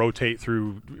that rotate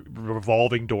through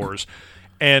revolving doors.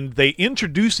 And they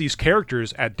introduce these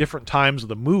characters at different times of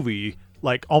the movie,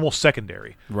 like almost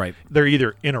secondary. Right. They're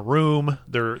either in a room,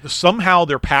 they're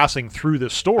passing through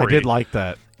this story. I did like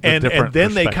that. The And different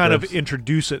then they kind of perspectives.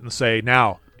 introduce it and say,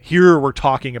 now, here we're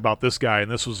talking about this guy, and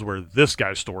this is where this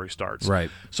guy's story starts. Right.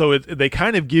 So they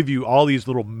kind of give you all these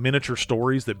little miniature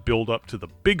stories that build up to the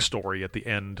big story at the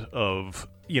end of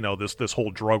this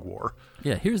whole drug war.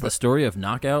 Yeah, here's the story of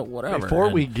Knockout whatever. Before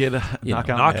And we get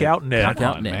Knockout Ned. Come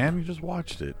Knockout on, Ned. man, you just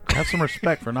watched it. Have some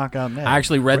respect for Knockout Ned. I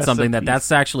actually read Rest something in that peace.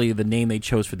 that's actually the name they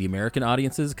chose for the American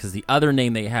audiences because the other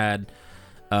name they had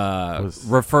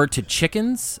referred to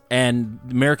chickens, and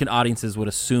American audiences would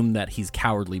assume that he's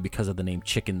cowardly because of the name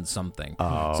Chicken something.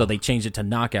 So they changed it to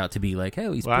Knockout to be like,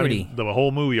 hey, he's Well, I pretty. mean, the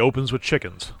whole movie opens with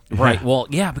chickens. Right. Well,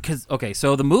 yeah, because, okay,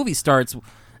 so the movie starts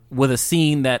with a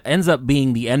scene that ends up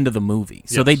being the end of the movie.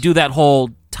 So Yes. they do that whole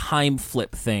time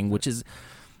flip thing, which is,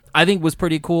 I think was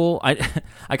pretty cool. I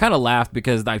kind of laughed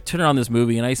because I turned on this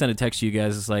movie and I sent a text to you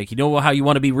guys. It's like, you know how you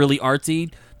want to be really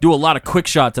artsy? Do a lot of quick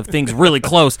shots of things really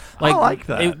close. I like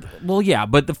that. Well, yeah,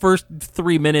 but the first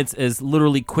 3 minutes is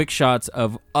literally quick shots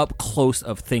of up close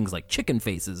of things like chicken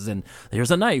faces, and there's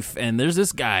a knife, and there's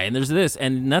this guy, and there's this,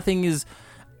 and nothing is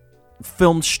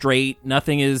filmed straight.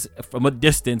 Nothing is from a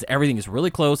distance. Everything is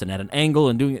really close and at an angle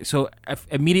and doing it. So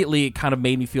immediately it kind of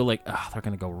made me feel like, oh, they're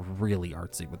going to go really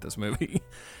artsy with this movie.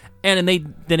 And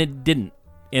then it didn't,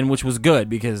 and which was good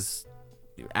because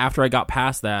after I got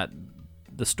past that,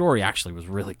 the story actually was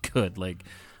really good. Like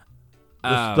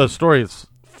the story is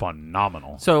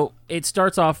phenomenal. So it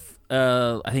starts off,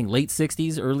 I think late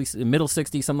 60s, middle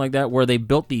 60s, something like that, where they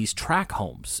built these track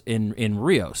homes in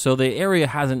Rio. So the area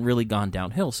hasn't really gone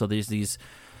downhill. So there's these,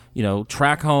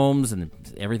 track homes and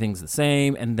everything's the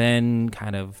same. And then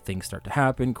kind of things start to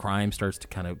happen. Crime starts to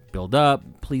kind of build up.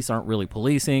 Police aren't really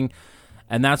policing.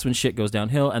 And that's when shit goes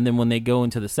downhill. And then when they go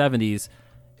into the 70s,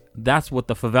 that's what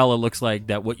the favela looks like,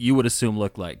 that what you would assume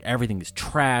looked like. Everything is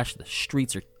trash. The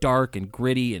streets are dark and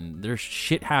gritty, and there's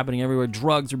shit happening everywhere.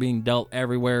 Drugs are being dealt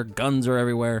everywhere. Guns are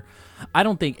everywhere. I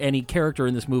don't think any character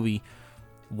in this movie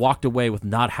walked away with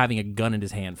not having a gun in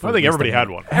his hand. I think everybody had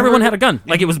one. Everyone had a gun,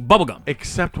 like it was bubble gum.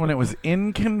 Except when it was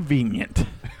inconvenient.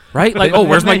 Right? Like, oh,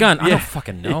 where's my gun? I don't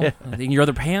fucking know. Yeah. In your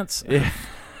other pants? Yeah.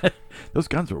 Those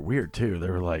guns were weird, too. They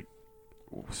were like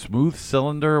smooth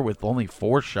cylinder with only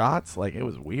 4 shots. Like, it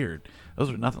was weird. Those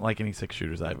were nothing like any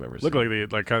 6-shooters I've ever seen.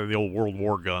 Look like kind of the old World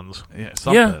War guns. Yeah,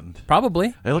 something. Yeah,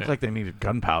 probably. They looked like they needed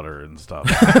gunpowder and stuff.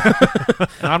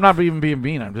 And I'm not even being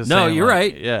mean. I'm just no, saying, you're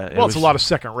right. Yeah. Well, it's a lot of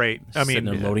second rate. I mean,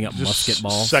 they're loading up musket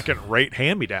balls. Second rate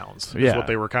hand-me-downs is what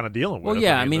they were kind of dealing with. Well,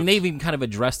 yeah. I mean, they've even kind of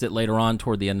addressed it later on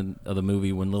toward the end of the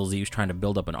movie when Lil Z was trying to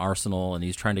build up an arsenal and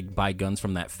he's trying to buy guns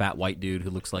from that fat white dude who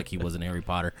looks like he was in Harry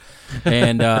Potter.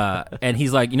 And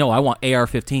he's like, I want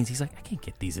AR-15s. He's like, I can't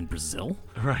get these in Brazil.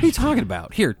 Right. What are you talking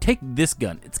about? Here, take this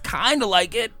gun. It's kind of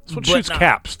like it. This one shoots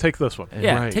caps. Take this one.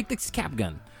 Yeah, Right. take this cap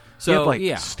gun. So, So, he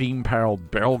had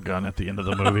steam-powered barrel gun at the end of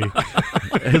the movie.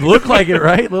 It looked like it,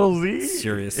 right, Little Z?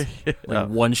 Serious. Like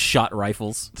one-shot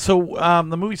rifles. So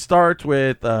the movie starts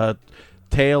with a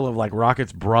tale of like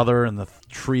Rocket's brother and the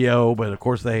trio, but of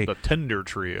course The Tinder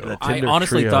Trio. I Tinder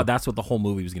honestly trio. thought that's what the whole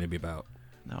movie was going to be about.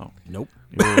 No. Nope.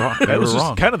 You were wrong. That You was were just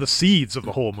wrong. kind of the seeds of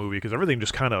the whole movie because everything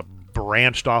just kind of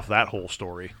branched off that whole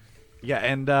story. Yeah,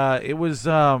 and it was,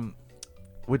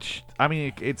 which, I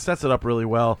mean, it sets it up really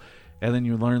well. And then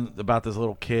you learn about this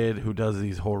little kid who does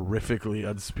these horrifically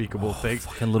unspeakable things.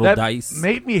 fucking little that dice.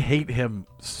 Made me hate him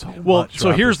so much. Well, so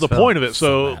throughout here's this the film. point of it.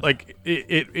 So mad. like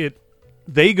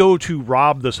they go to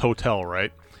rob this hotel,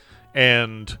 right?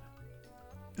 And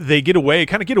they get away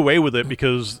with it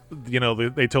because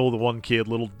they told the one kid,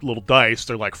 little Dice,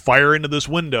 they're like, fire into this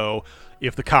window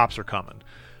if the cops are coming.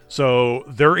 So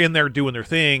they're in there doing their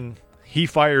thing. He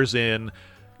fires in.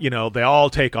 They all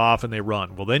take off and they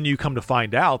run. Well, then you come to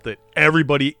find out that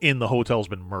everybody in the hotel's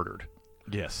been murdered.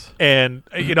 Yes. And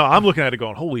I'm looking at it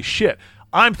going, holy shit.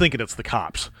 I'm thinking it's the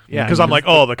cops. Yeah, Because I'm like,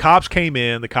 oh, the cops came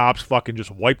in. The cops fucking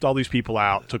just wiped all these people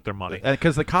out, took their money.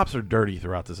 Because the cops are dirty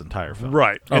throughout this entire film.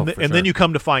 Right. Oh, and for then sure. you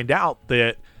come to find out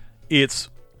that it's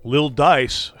Lil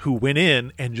Dice who went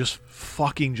in and just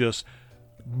fucking just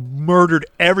murdered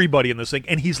everybody in this thing.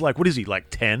 And he's like, what is he, like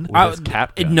 10? With his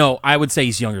cap gun. No, I would say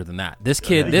he's younger than that. This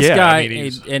kid, this yeah, guy, I mean,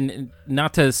 he's- and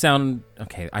not to sound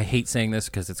okay, I hate saying this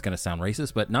because it's going to sound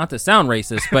racist, but not to sound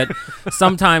racist, but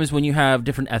sometimes when you have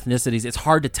different ethnicities, it's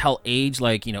hard to tell age.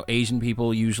 Like, Asian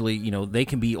people usually, they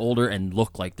can be older and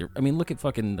look like they're. I mean, look at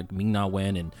fucking like Ming-Na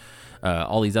Wen and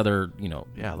all these other,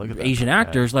 Yeah, look at that. Asian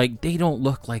actors. Like, they don't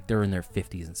look like they're in their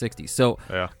 50s and 60s. So,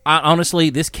 Yeah.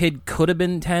 honestly, this kid could have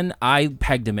been 10. I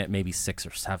pegged him at maybe 6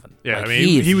 or 7. Yeah, Like, I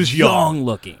mean, he was young.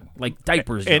 looking, like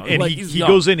diapers. And young. Like, he he's young.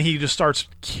 goes in, he just starts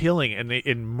killing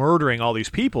and murdering all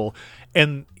these people.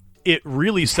 And it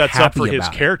really sets up for happy his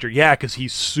about it. character. Yeah, because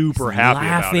he's super happy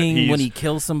laughing about it. when he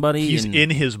kills somebody. He's and in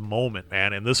his moment,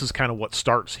 man, and this is kind of what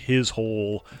starts his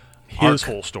whole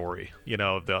story.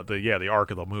 The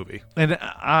arc of the movie. And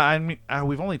I mean,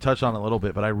 we've only touched on it a little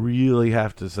bit, but I really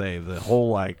have to say the whole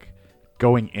like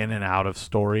going in and out of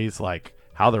stories, like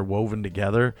how they're woven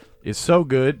together, is so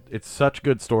good. It's such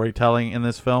good storytelling in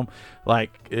this film.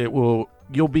 Like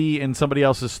you'll be in somebody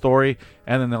else's story,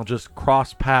 and then they'll just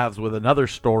cross paths with another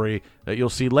story that you'll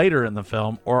see later in the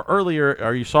film, or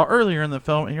you saw earlier in the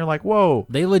film, and you're like, whoa.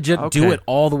 they legit do Okay. it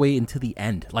all the way into the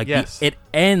end. Like, Yes. it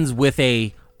ends with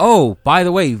oh, by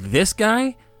the way, this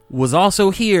guy was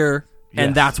also here,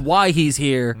 and Yes. that's why he's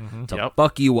here to Yep.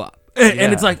 fuck you up. And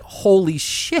Yeah. it's like, holy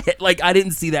shit! Like, I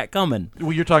didn't see that coming.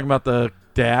 Well, you're talking about the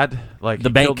dad, like The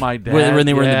he bank, killed my dad when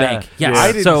they were in the bank. Yes. I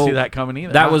didn't So see that coming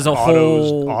either. that was a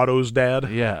whole. Otto's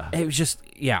dad. yeah. It was just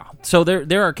So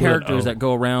there are characters O. that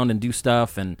go around and do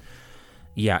stuff, and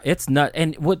it's nut.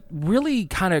 And what really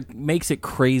kind of makes it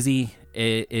crazy,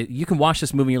 you can watch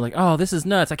this movie and you're like, oh, this is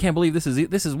nuts. I can't believe this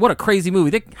is what a crazy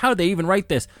movie. How did they even write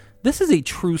this? This is a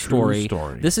true story.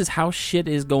 This is how shit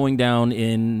is going down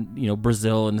in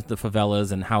Brazil and the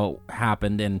favelas and how it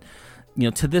happened. And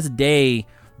to this day,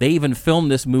 they even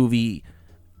filmed this movie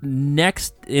in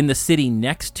the city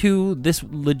next to this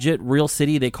legit real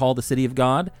city they call the City of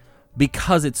God,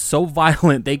 because it's so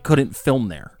violent they couldn't film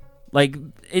there. Like,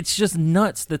 it's just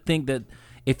nuts to think that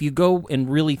if you go and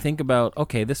really think about,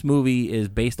 okay, this movie is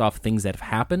based off things that have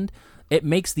happened, it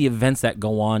makes the events that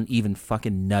go on even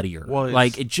fucking nuttier. Well,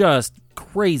 like, it just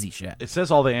crazy shit. It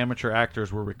says all the amateur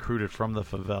actors were recruited from the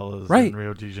favelas in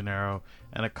Rio de Janeiro,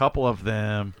 and a couple of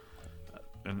them,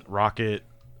 and Rocket,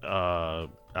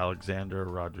 Alexander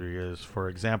Rodriguez, for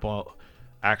example,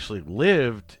 actually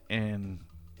lived in,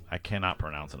 I cannot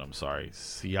pronounce it, I'm sorry,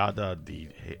 Ciudad de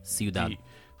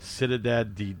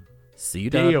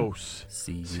Deus,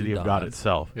 City of God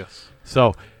itself. Yes.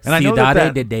 So, and I know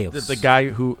that de Deus. the guy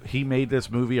who he made this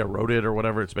movie or wrote it or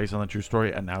whatever, it's based on the true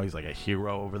story, and now he's like a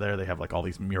hero over there. They have like all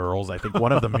these murals. I think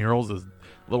one of the murals is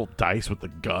little dice with the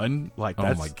gun. Like,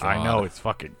 that's, my God. I know, it's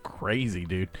fucking crazy,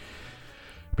 dude.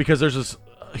 Because there's this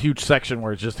huge section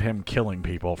where it's just him killing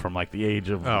people from like the age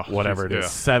of whatever it is,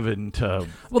 7 to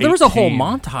Well, there was a whole 18.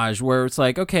 montage where it's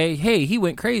like, okay, hey, he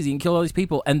went crazy and killed all these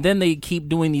people, and then they keep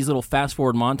doing these little fast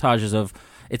forward montages of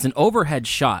it's an overhead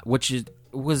shot, which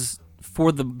was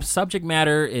for the subject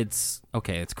matter. It's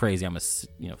okay. It's crazy. I'm a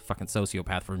fucking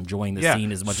sociopath for enjoying the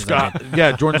scene as much as I can.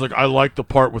 Yeah, Jordan's like, I like the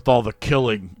part with all the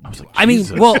killing. I was like, I mean,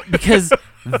 Jesus. well, because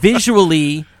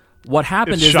visually, what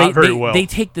happened It's is shot very well. they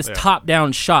take this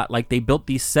top-down shot, like they built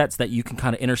these sets that you can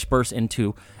kind of intersperse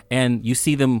into, and you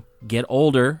see them get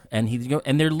older, and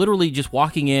and they're literally just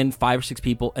walking in 5 or 6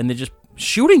 people, and they're just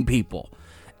shooting people.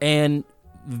 And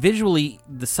visually,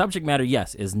 the subject matter,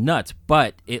 yes, is nuts,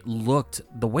 but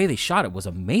the way they shot it was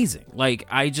amazing. Like,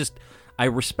 I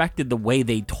respected the way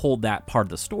they told that part of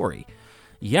the story.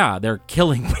 Yeah, they're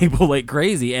killing people like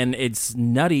crazy, and it's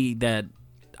nutty that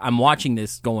I'm watching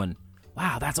this going,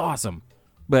 wow, that's awesome.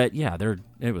 But yeah,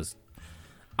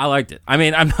 I liked it. I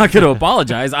mean, I'm not going to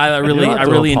apologize. I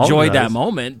really enjoyed that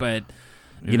moment, but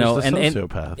You're just a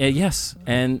sociopath. Yes.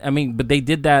 And I mean, but they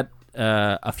did that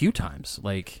a few times,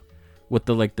 like with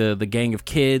the gang of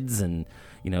kids, and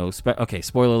okay,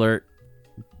 spoiler alert,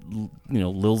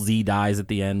 Lil Z dies at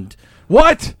the end.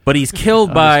 What? But he's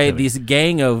killed by this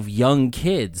gang of young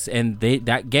kids, and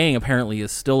that gang apparently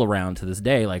is still around to this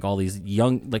day. Like all these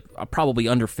young, like probably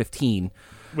under 15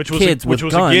 kids with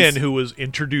guns. Again who was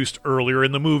introduced earlier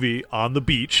in the movie on the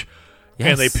beach,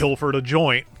 and they pilfered a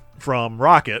joint from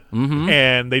Rocket,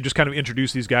 and they just kind of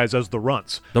introduced these guys as the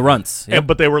runts. The runts, yep.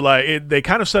 But they were like, they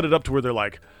kind of set it up to where they're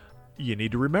like, you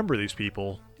need to remember these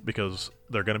people because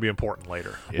they're going to be important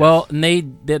later. Yes. Well, and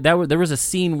there was a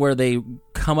scene where they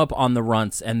come up on the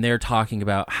runts and they're talking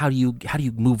about how do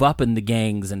you move up in the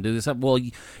gangs and do this. Well,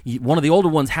 one of the older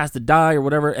ones has to die or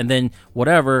whatever, and then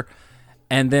whatever,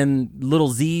 and then Little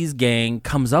Z's gang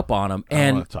comes up on him.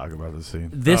 And I want to talk about this scene.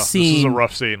 This is a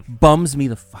rough scene. Bums me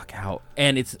the fuck out,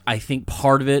 and I think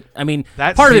part of it. I mean,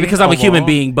 that part of it because I'm a human alone,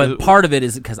 being, but part of it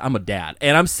is because I'm a dad,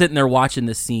 and I'm sitting there watching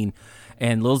this scene.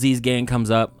 And Lil Z's gang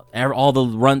comes up. All the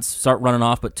runts start running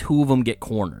off, but 2 of them get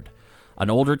cornered.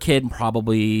 An older kid,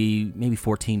 probably maybe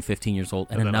 14, 15 years old,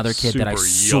 and another kid that I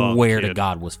swear to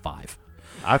God was 5.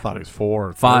 I thought he was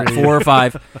 4. 4 or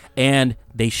 5. And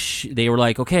they were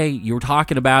like, okay, you were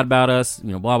talking about us,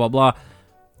 blah, blah, blah.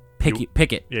 Pick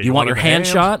it. Yeah, do you want your hand hand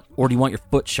shot or do you want your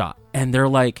foot shot? And they're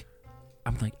like,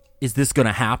 I'm like, is this going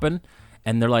to happen?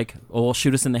 And they're like, oh, well,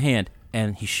 shoot us in the hand.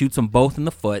 And he shoots them both in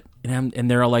the foot, and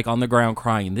they're like on the ground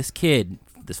crying. This kid,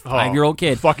 this 5-year-old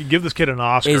kid, fucking give this kid an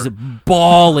Oscar, is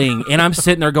bawling. And I'm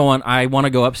sitting there going, I want to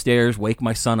go upstairs, wake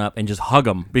my son up, and just hug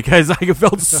him because I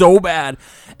felt so bad.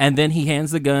 And then he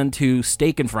hands the gun to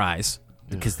Steak and Fries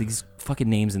because these fucking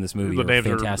names in this movie are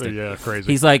fantastic.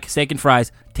 Crazy. He's like, Steak and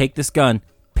Fries, take this gun,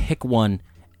 pick one,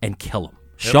 and kill him.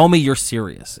 Show me you're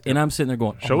serious. And I'm sitting there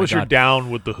going, show us you're down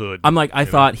with the hood. I'm like, I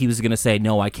thought he was going to say,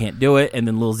 no, I can't do it. And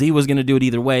then Lil Z was going to do it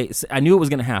either way. I knew it was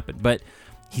going to happen. But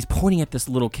he's pointing at this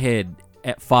little kid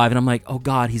at 5. And I'm like, oh,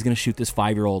 God, he's going to shoot this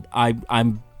 5-year-old.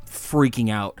 I'm freaking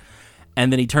out.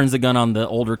 And then he turns the gun on the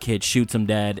older kid, shoots him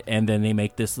dead, and then they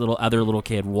make this other little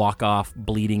kid walk off,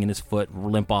 bleeding in his foot,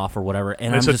 limp off or whatever.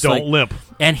 And I'm just don't like, limp.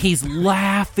 And he's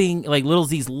laughing, like Little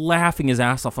Z's laughing his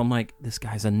ass off. I'm like, this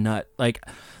guy's a nut. Like,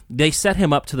 they set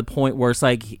him up to the point where it's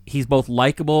like he's both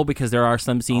likable because there are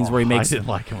some scenes where he makes. I didn't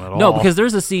like him at all. No, because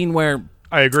there's a scene where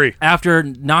I agree. after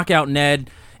Knockout Ned,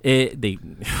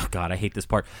 God, I hate this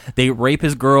part. They rape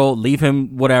his girl, leave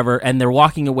him, whatever, and they're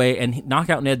walking away. And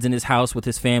Knockout Ned's in his house with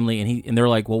his family, and they're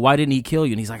like, "Well, why didn't he kill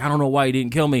you?" And he's like, "I don't know why he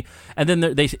didn't kill me." And then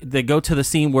they go to the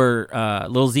scene where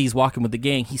Lil Z's walking with the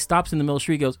gang. He stops in the middle of the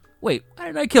street, and goes, "Wait, why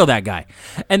didn't I kill that guy?"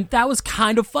 And that was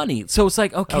kind of funny. So it's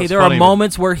like, okay, there funny, are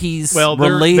moments where he's Well,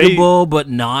 relatable, but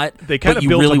not. They kind but of you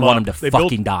built really him want up. him to They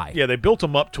fucking built, die. Yeah, they built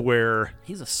him up to where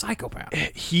He's a psychopath.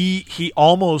 he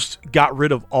almost got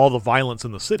rid of all the violence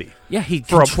in the city. Yeah, he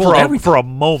for controlled everything. for a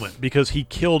moment because he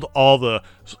killed all the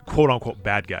quote unquote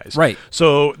bad guys. Right.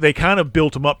 So they kind of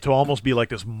built him up to almost be like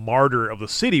this martyr of the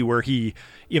city where he,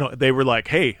 they were like,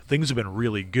 hey, things have been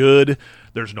really good.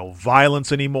 There's no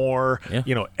violence anymore.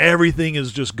 Yeah. Everything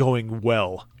is just going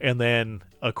well. And then,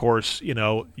 of course,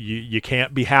 you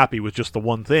can't be happy with just the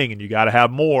one thing and you got to have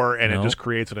more. And No. it just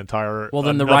creates an entire Well,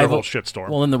 then the another rival whole shitstorm.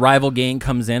 Well, then the rival gang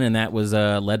comes in, and that was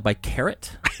led by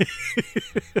Carrot,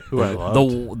 Who I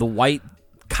loved. the white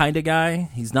kind of guy.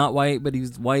 He's not white, but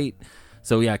he's white.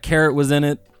 So yeah, Carrot was in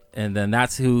it, and then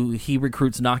that's who he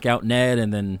recruits Knockout Ned,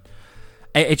 and then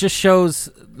it just shows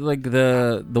like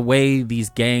the way these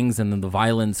gangs and then the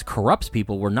violence corrupts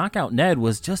people. Where Knockout Ned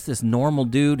was just this normal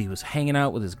dude. He was hanging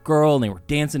out with his girl, and they were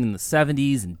dancing in the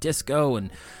 70s and disco, and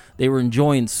they were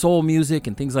enjoying soul music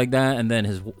and things like that. And then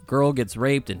his girl gets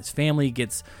raped, and his family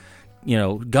gets,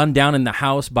 gunned down in the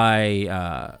house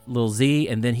by Lil Z.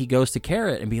 And then he goes to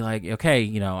Carrot and be like,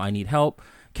 okay, I need help.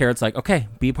 Carrot's like, okay,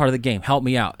 be a part of the game. Help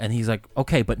me out. And he's like,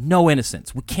 okay, but no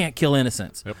innocents. We can't kill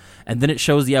innocents. Yep. And then it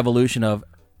shows the evolution of,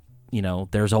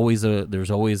 there's always a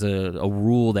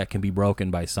rule that can be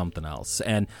broken by something else.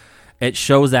 And it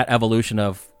shows that evolution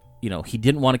of, he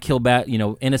didn't want to kill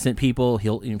innocent people.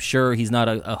 Sure, he's not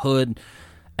a hood.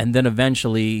 And then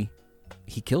eventually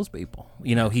he kills people.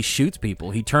 He shoots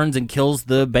people. He turns and kills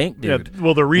the bank dude. Yeah,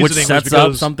 well, the reasoning which sets was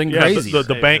because up something crazy.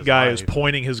 The bank his guy life. is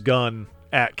pointing his gun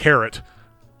at Carrot,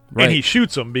 Right. and he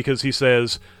shoots him because he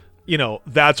says,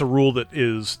 that's a rule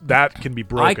that can be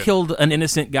broken. I killed an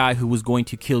innocent guy who was going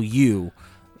to kill you.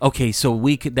 Okay, so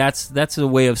we could. That's a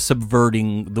way of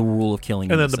subverting the rule of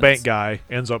killing. And then the bank guy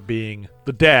ends up being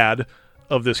the dad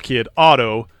of this kid,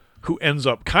 Otto, who ends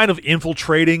up kind of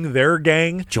infiltrating their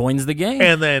gang, joins the gang,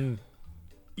 and then,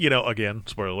 again,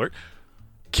 spoiler alert,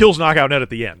 kills Knockout Ned at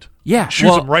the end. Yeah,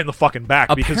 shoots him right in the fucking back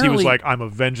because he was apparently- like, "I'm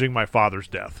avenging my father's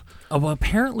death." Well,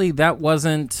 apparently that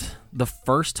wasn't the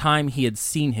first time he had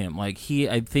seen him. Like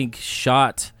I think,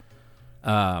 shot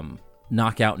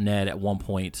Knockout Ned at one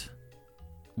point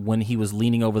when he was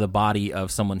leaning over the body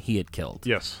of someone he had killed.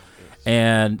 Yes.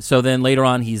 And so then later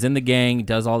on, he's in the gang,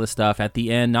 does all this stuff. At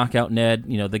the end, Knockout Ned,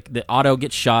 the Otto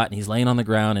gets shot, and he's laying on the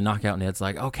ground, and Knockout Ned's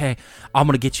like, okay, I'm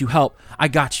going to get you help. I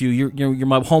got you. You're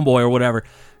my homeboy or whatever.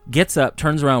 Gets up,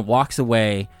 turns around, walks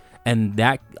away, and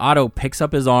that Otto picks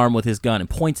up his arm with his gun and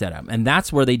points at him. And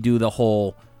that's where they do the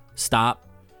whole stop,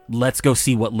 let's go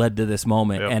see what led to this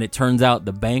moment. Yep. And it turns out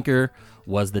the banker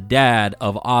was the dad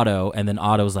of Otto, and then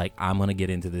Otto's like, I'm going to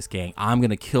get into this gang. I'm going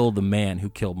to kill the man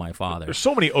who killed my father. There's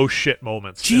so many oh shit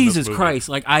moments. in Jesus this movie. Christ,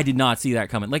 like I did not see that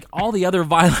coming. Like all the other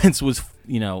violence was,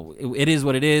 it is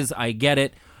what it is. I get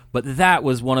it. But that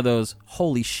was one of those,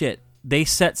 holy shit, they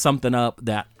set something up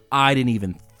that I didn't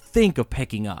even think of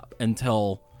picking up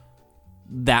until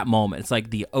that moment. It's like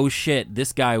the, oh shit,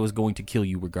 this guy was going to kill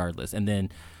you regardless. And then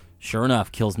sure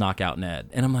enough, kills Knockout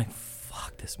Ned. And I'm like,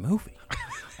 fuck this movie.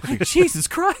 Like, Jesus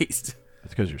Christ.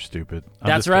 That's because you're stupid.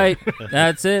 That's right.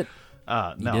 That's it.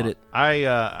 No, did it.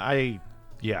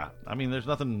 Yeah. I mean, there's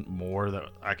nothing more that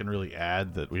I can really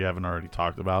add that we haven't already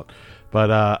talked about. But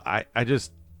I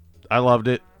loved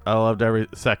it. I loved every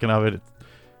second of it. It's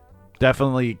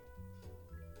definitely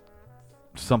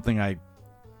something I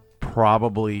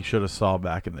probably should have saw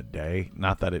back in the day.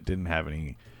 Not that it didn't have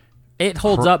any. It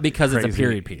holds up because it's a crazy.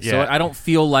 period piece. Yeah. So I don't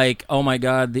feel like, oh my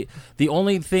God. The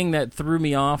only thing that threw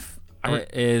me off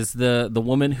is the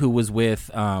woman who was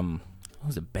with, what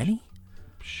was it, Benny?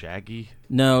 Shaggy.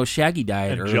 No, Shaggy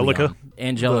died Angelica? early on.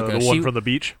 Angelica. The one from the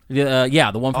beach?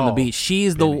 Yeah, the one from the Oh, beach.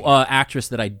 She's the actress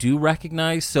that I do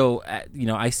recognize. So,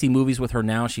 I see movies with her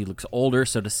now. She looks older.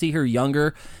 So to see her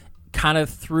younger kind of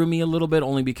threw me a little bit,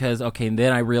 only because, okay, and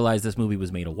then I realized this movie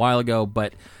was made a while ago.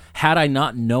 But had I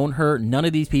not known her, none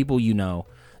of these people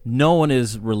no one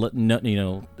is,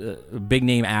 a big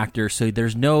name actor. So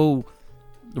there's no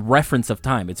reference of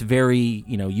time. It's very,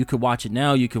 you could watch it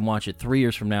now, you can watch it 3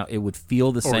 years from now. It would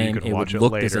feel the Or same. you could It watch would it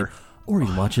look later. the same. Or you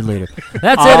can watch it later.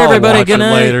 That's it, everybody. Watch Good it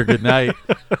night. later. Good night.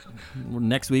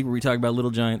 Next week, we talk about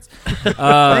Little Giants.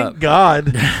 Thank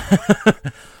God.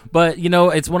 But,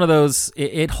 it's one of those,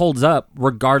 it holds up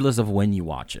regardless of when you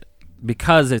watch it.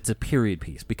 Because it's a period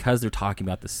piece. Because they're talking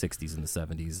about the 60s and the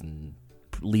 70s and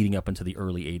leading up into the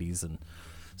early 80s. And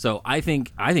so I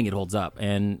think it holds up.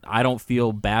 And I don't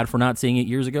feel bad for not seeing it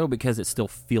years ago because it still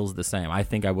feels the same. I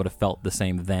think I would have felt the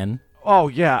same then. Oh,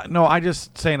 yeah. No, I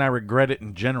just saying I regret it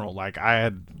in general. Like, I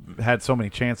had so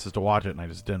many chances to watch it, and I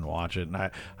just didn't watch it. And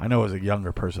I know as a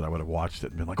younger person, I would have watched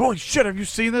it and been like, holy shit, have you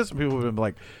seen this? And people would have been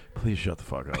like, please shut the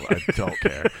fuck up. I don't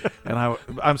care. And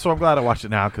I'm glad I watched it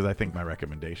now because I think my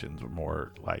recommendations were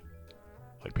more like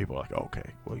people are like, oh, okay,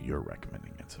 well, you're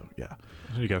recommending it. So, yeah.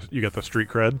 You got the street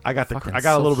cred. I got Fucking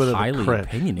a little bit of the highly cred.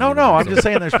 opinionated. No, I'm just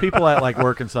saying there's people at like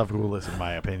work and stuff who will listen to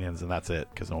my opinions, and that's it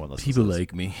because no one listens. People to this.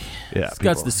 like me. Yeah, Scott's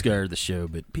people- the star of the show,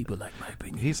 but people like my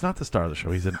opinion. He's not the star of the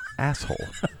show. He's an asshole.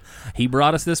 He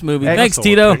brought us this movie. Hey, Thanks, So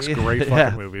Tito. it makes great fucking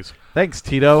Yeah. movies. Thanks,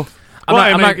 Tito.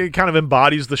 I'm not- it kind of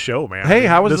embodies the show, man. Hey,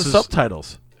 how was This the is-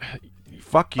 subtitles?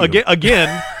 Fuck you.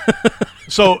 Again.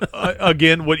 So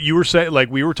again, what you were saying, like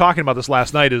we were talking about this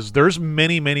last night, is there's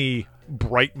many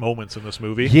bright moments in this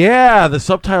movie, Yeah, the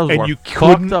subtitles and were you fucked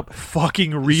couldn't up.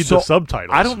 fucking read So, the subtitles.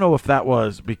 I don't know if that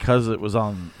was because it was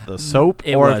on the soap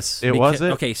It or was. it was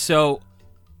it. Okay, so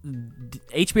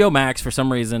HBO Max, for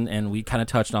some reason, and we kind of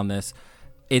touched on this,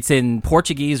 it's in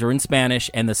Portuguese or in Spanish,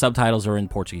 and the subtitles are in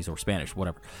Portuguese or Spanish,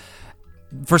 whatever.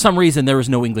 For some reason, there was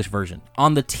no English version.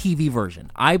 On the TV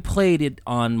version, I played it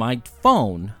on my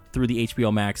phone through the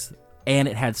HBO Max, and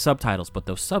it had subtitles, but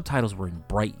those subtitles were in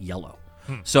bright yellow.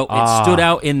 So it stood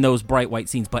out in those bright white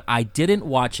scenes, but I didn't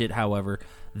watch it, however,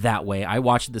 that way. I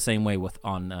watched it the same way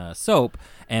on Soap,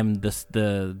 and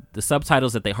the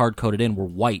subtitles that they hard-coded in were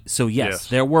white. So, yes,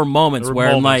 there were moments There were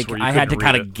where, moments like, where you I had to couldn't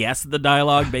kind read of it. guess the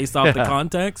dialogue based off the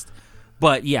context.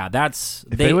 But, yeah, that's...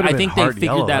 they would've I been think they hard figured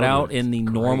yellow, that that out would've in the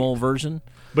been normal version.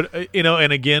 But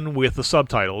and again with the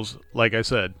subtitles, like I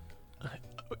said,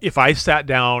 if I sat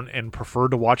down and preferred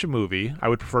to watch a movie, I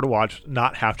would prefer to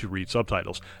not have to read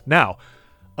subtitles. Now,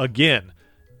 again,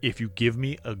 if you give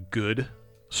me a good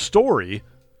story,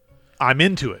 I'm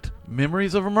into it.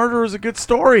 Memories of a Murder is a good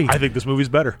story. I think this movie's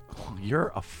better.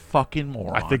 You're a fucking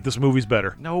moron. I think this movie's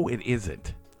better. No, it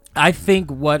isn't. I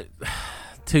think what...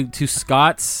 To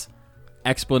Scott's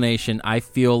explanation, I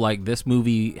feel like this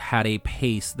movie had a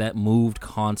pace that moved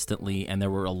constantly, and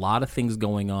there were a lot of things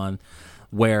going on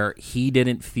where he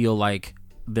didn't feel like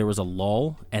there was a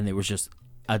lull, and there was just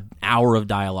an hour of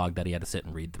dialogue that he had to sit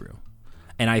and read through.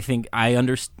 And I think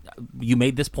you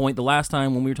made this point the last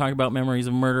time when we were talking about Memories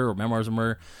of Murder or Memoirs of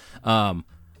Murder.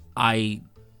 I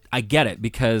get it,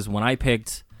 because when I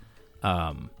picked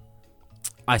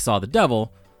I Saw the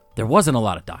Devil, there wasn't a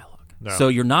lot of dialogue. No. So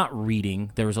you're not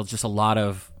reading. There was just a lot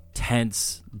of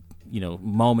tense,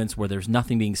 moments where there's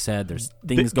nothing being said. There's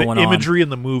things going on. The imagery in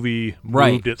the movie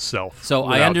moved itself. So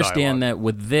I without understand dialogue. that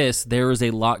with this, there is a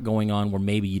lot going on where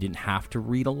maybe you didn't have to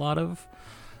read a lot of.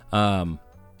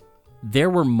 There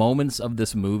were moments of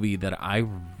this movie that I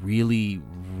really,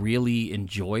 really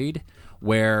enjoyed,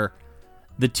 where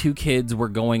the two kids were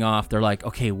going off. They're like,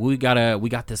 okay, we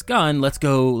got this gun. Let's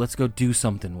go do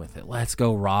something with it. Let's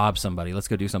go rob somebody. Let's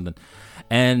go do something.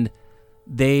 And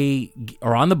they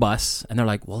are on the bus, and they're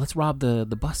like, well, let's rob the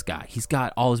bus guy. He's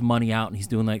got all his money out, and he's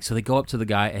doing so they go up to the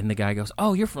guy, and the guy goes,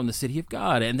 oh, you're from the city of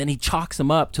God. And then he chalks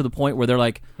him up to the point where they're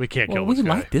like, We can't well, kill we this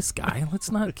guy. like this guy. Let's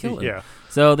not kill him. Yeah.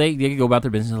 So they go about their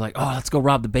business. They're like, oh, let's go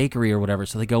rob the bakery or whatever.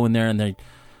 So they go in there, and they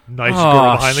Nice oh,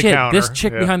 girl behind shit, the counter. this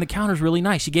chick Yeah. behind the counter is really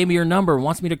nice. She gave me her number and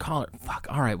wants me to call her. Fuck,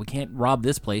 all right, we can't rob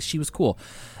this place. She was cool.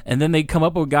 And then they come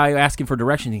up with a guy asking for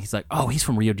directions. And he's like, oh, he's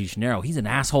from Rio de Janeiro. He's an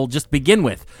asshole just to begin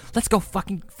with. Let's go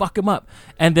fucking fuck him up.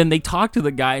 And then they talk to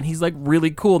the guy, and he's like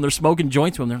really cool, and they're smoking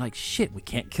joints with him. They're like, shit, we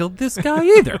can't kill this guy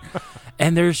either.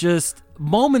 And there's just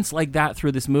moments like that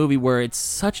through this movie where it's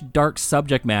such dark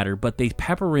subject matter, but they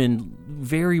pepper in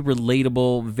very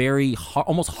relatable, very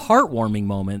almost heartwarming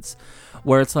moments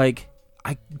where it's like,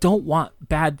 I don't want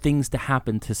bad things to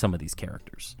happen to some of these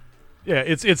characters. Yeah,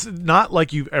 it's not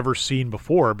like you've ever seen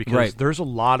before, because Right. there's a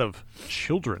lot of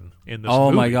children in this Oh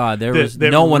movie. my God, there that- was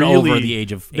that no one really- over the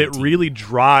age of 18. That really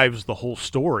drives the whole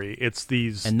story. It's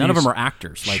these And none of these them are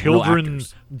actors, like real children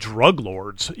actors. drug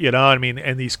lords. You know what I mean?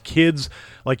 And these kids,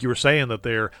 like you were saying, that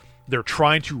they're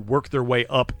trying to work their way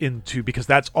up into, because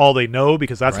that's all they know,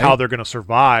 because that's Right. Mm-hmm. how they're going to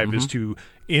survive, is to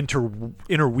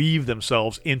interweave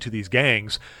themselves into these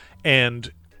gangs.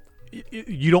 And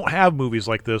you don't have movies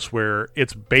like this where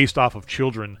it's based off of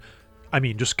children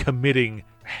just committing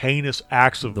heinous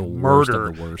acts of The worst of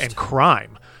murder the worst. and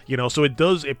crime. So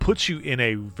it puts you in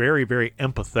a very, very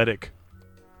empathetic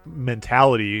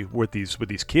mentality with these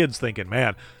kids, thinking,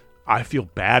 man, I feel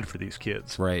bad for these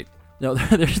kids. Right. No,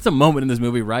 there's a moment in this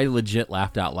movie where I legit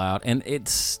laughed out loud, and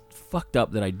it's fucked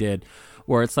up that I did,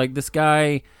 where it's like this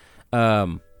guy,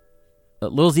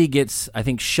 Lil Z gets, I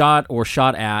think, shot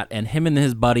at, and him and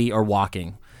his buddy are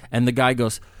walking, and the guy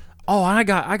goes, "Oh, I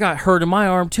got hurt in my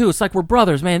arm too. It's like we're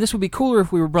brothers, man. This would be cooler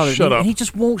if we were brothers." Shut up. And he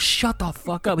just won't shut the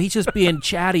fuck up. He's just being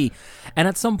chatty. And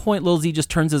at some point, Lil Z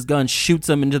just turns his gun, shoots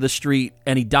him into the street,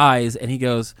 and he dies. And he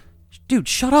goes, "Dude,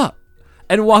 shut up,"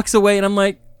 and walks away. And I'm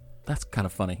like, that's kind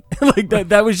of funny. Like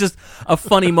that was just a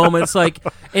funny moment. It's like,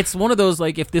 it's one of those,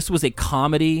 like, if this was a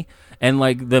comedy and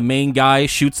like the main guy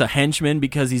shoots a henchman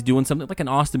because he's doing something, like an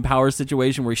Austin Powers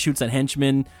situation where he shoots a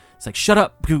henchman, it's like, shut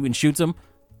up, and shoots him.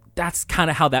 That's kind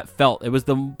of how that felt. It was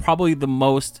probably the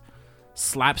most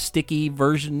slapsticky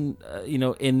version,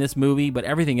 in this movie. But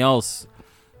everything else,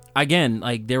 again,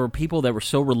 like, there were people that were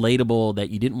so relatable that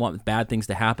you didn't want bad things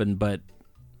to happen. But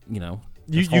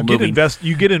you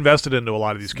get invested into a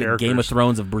lot of these characters. Game of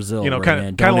Thrones of Brazil,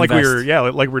 kind of like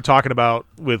we were talking about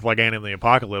with like Ant and the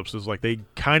Apocalypse, is like they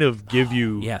kind of give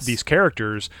you these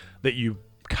characters that you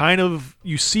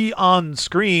see on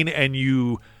screen, and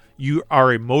you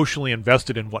are emotionally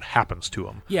invested in what happens to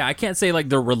them. Yeah, I can't say like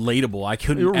they're relatable. I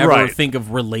couldn't ever think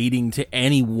of relating to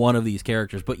any one of these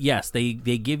characters. But yes, they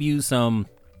give you some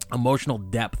emotional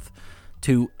depth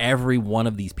to every one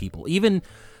of these people. Even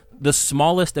the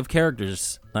smallest of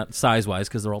characters, not size-wise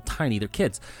because they're all tiny, they're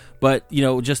kids. But,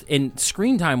 just in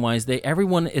screen time-wise,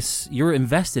 you're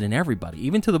invested in everybody.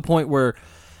 Even to the point where,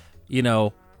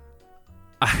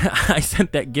 I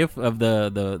sent that gif of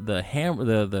the hammer,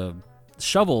 the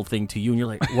shovel thing to you, and you're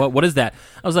like, what is that?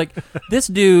 I was like, this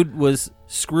dude was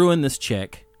screwing this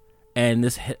chick, and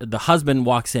the husband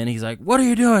walks in, he's like, what are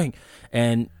you doing?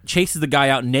 And chases the guy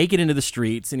out naked into the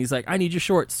streets, and he's like, I need your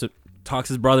shorts. So talks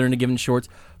his brother into giving shorts.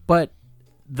 But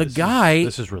this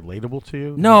is relatable to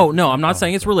you? No, I'm not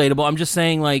saying it's relatable. I'm just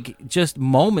saying, like, just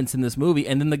moments in this movie,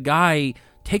 and then the guy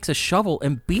takes a shovel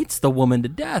and beats the woman to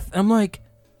death. And I'm like,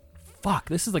 fuck,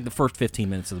 this is like the first 15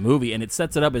 minutes of the movie, and it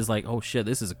sets it up as like, oh shit,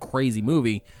 this is a crazy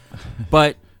movie.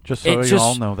 But just so you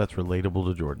all know, that's relatable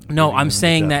to Jordan. No, I'm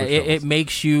saying that it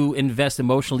makes you invest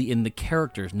emotionally in the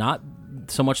characters, not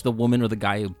so much the woman or the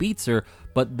guy who beats her,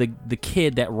 but the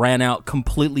kid that ran out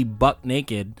completely buck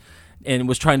naked and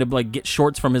was trying to like get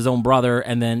shorts from his own brother.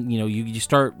 And then you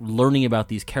start learning about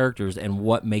these characters and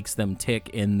what makes them tick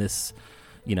in this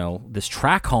this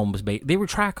track homes. They were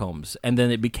track homes, and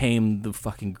then it became the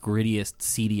fucking grittiest,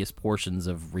 seediest portions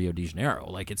of Rio de Janeiro.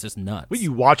 Like, it's just nuts. But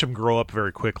you watch them grow up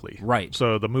very quickly, right?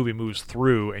 So the movie moves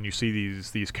through, and you see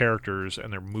these characters,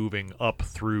 and they're moving up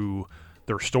through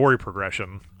their story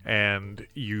progression, and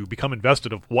you become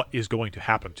invested of what is going to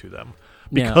happen to them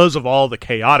because of all the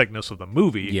chaoticness of the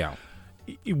movie. Yeah,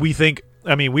 we think.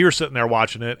 We were sitting there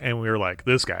watching it, and we were like,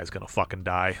 "This guy's gonna fucking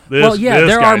die."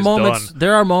 There are moments. Done.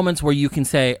 There are moments where you can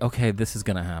say, "Okay, this is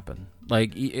gonna happen."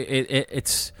 Like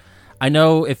it's. I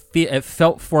know it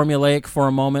felt formulaic for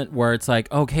a moment, where it's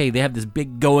like, okay, they have this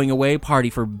big going away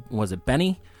party for, was it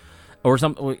Benny, or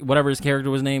whatever his character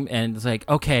was named, and it's like,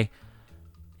 okay,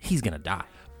 he's gonna die.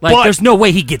 Like, there's no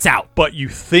way he gets out. But you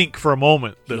think for a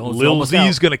moment that Lil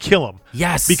Z's going to kill him.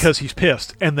 Yes. Because he's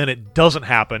pissed. And then it doesn't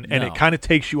happen. And it kind of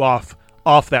takes you off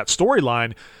that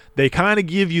storyline. They kind of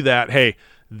give you that, hey,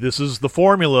 this is the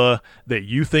formula that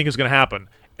you think is going to happen.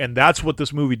 And that's what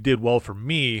this movie did well for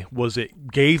me, was it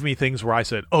gave me things where I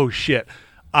said, oh, shit,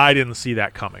 I didn't see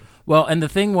that coming. Well, and the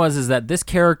thing is that this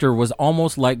character was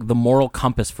almost like the moral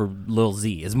compass for Lil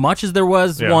Z. As much as there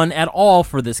was one at all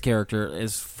for this character,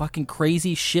 as fucking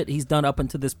crazy shit he's done up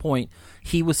until this point,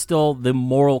 he was still the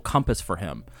moral compass for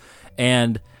him.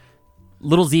 And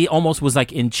Lil Z almost was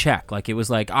like in check. Like, it was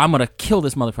like, I'm going to kill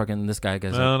this motherfucker. And this guy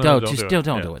goes,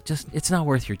 don't do it. Just, it's not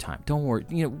worth your time. Don't worry.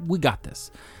 We got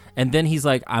this. And then he's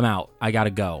like, I'm out. I got to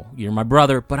go. You're my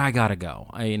brother, but I got to go.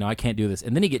 I can't do this.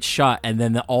 And then he gets shot, and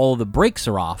then all the brakes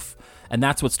are off. And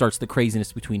that's what starts the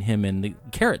craziness between him and the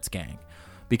Carrots gang.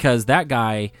 Because that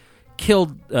guy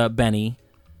killed Benny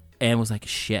and was like,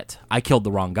 shit, I killed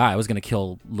the wrong guy. I was going to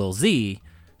kill Lil Z,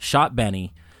 shot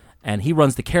Benny, and he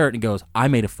runs to Carrot and goes, I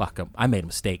made a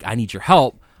mistake. I need your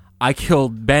help. I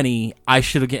killed Benny. I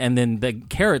should have. And then the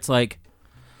Carrot's like,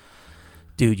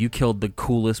 dude, you killed the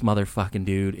coolest motherfucking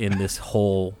dude in this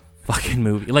whole fucking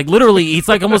movie. Like, literally, it's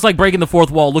like almost like breaking the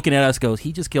fourth wall, looking at us, goes,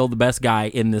 he just killed the best guy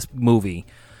in this movie.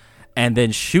 And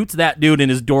then shoots that dude in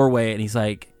his doorway, and he's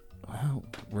like, well,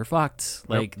 we're fucked.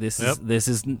 Like this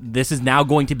is now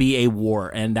going to be a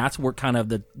war, and that's where kind of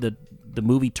the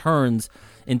movie turns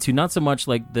into not so much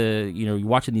like you're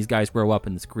watching these guys grow up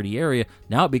in this gritty area.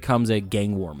 Now it becomes a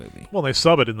gang war movie. Well, they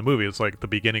sub it in the movie. It's like the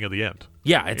beginning of the end.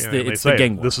 Yeah, it's the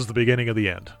gang war. This is the beginning of the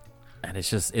end. And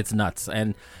it's nuts.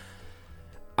 And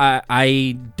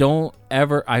I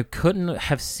couldn't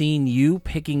have seen you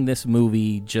picking this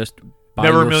movie just by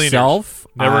yourself.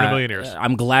 Never in a million years.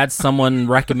 I'm glad someone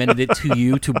recommended it to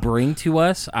you to bring to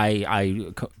us.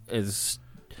 I as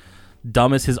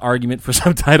dumb as his argument for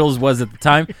subtitles was at the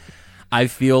time, I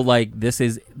feel like this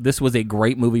was a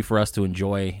great movie for us to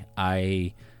enjoy.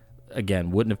 I,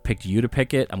 again, wouldn't have picked you to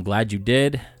pick it. I'm glad you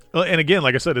did. Well, and again,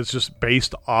 like I said, it's just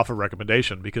based off a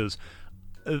recommendation because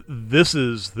this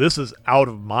is out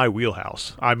of my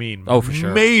wheelhouse. I mean, for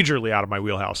sure, majorly out of my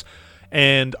wheelhouse.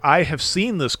 And I have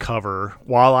seen this cover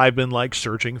while I've been like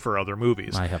searching for other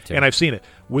movies. I have too. And I've seen it.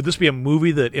 Would this be a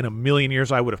movie that in a million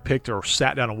years I would have picked or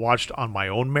sat down and watched on my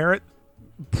own merit?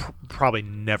 Probably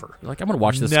never. You're like, I'm going to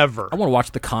watch this. Never. I want to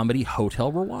watch the comedy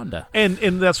Hotel Rwanda.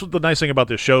 And that's what the nice thing about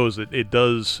this show is that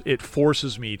it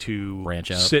forces me to branch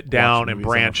out, sit down and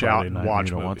branch out and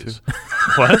watch movies.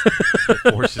 What?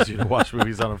 It forces you to watch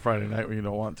movies on a Friday night when you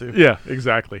don't want to. Yeah,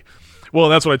 exactly. Well,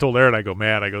 that's what I told Aaron. I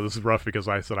go, this is rough because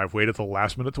I said I've waited till the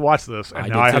last minute to watch this, and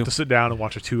now I have to sit down and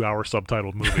watch a 2-hour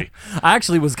subtitled movie. I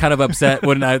actually was kind of upset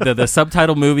when the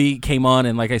subtitle movie came on,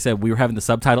 and like I said, we were having the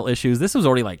subtitle issues. This was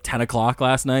already like 10 o'clock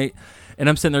last night, and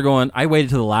I'm sitting there going, I waited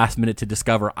to the last minute to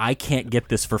discover I can't get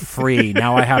this for free.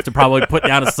 Now I have to probably put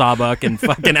down a sawbuck and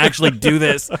fucking actually do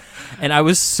this. And I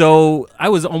was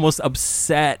almost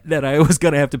upset that I was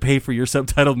going to have to pay for your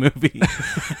subtitled movie.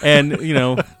 And,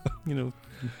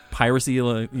 piracy,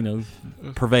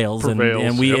 prevails,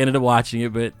 and we ended up watching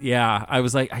it. But yeah, I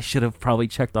was like, I should have probably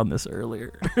checked on this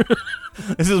earlier.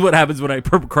 This is what happens when I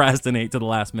procrastinate to the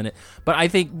last minute. But I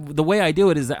think the way I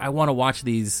do it is that I want to watch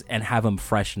these and have them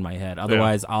fresh in my head.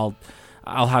 Otherwise, I'll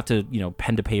have to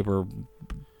pen to paper,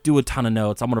 do a ton of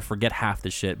notes. I'm gonna forget half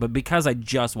the shit. But because I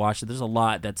just watched it, there's a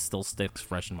lot that still sticks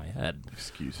fresh in my head.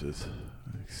 Excuses,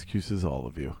 all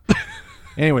of you.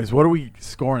 Anyways, what are we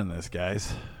scoring this,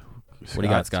 guys? What do you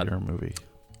got, Scott? Your movie.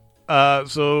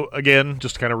 So again,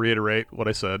 just to kind of reiterate what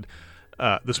I said,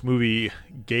 this movie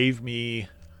gave me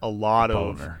a lot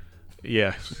of boner.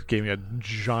 Yeah, gave me a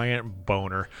giant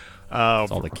boner.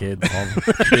 It's all the kids,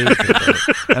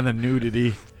 and the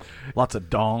nudity, lots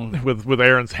of dong with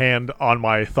Aaron's hand on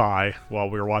my thigh while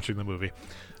we were watching the movie.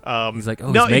 He's like,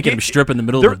 he's making him strip in the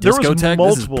middle of a discotheque.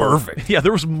 This is perfect. Yeah,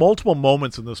 there was multiple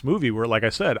moments in this movie where, like I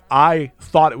said, I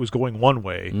thought it was going one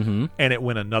way and it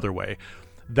went another way.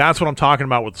 That's what I'm talking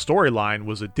about with the storyline.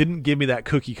 Was it didn't give me that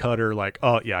cookie cutter like,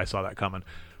 oh yeah, I saw that coming.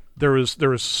 There was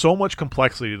so much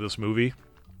complexity to this movie,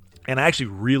 and I actually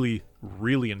really,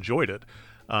 really enjoyed it.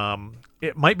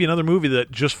 It might be another movie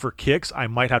that just for kicks I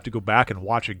might have to go back and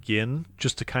watch again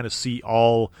just to kind of see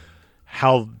how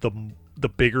the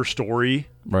bigger story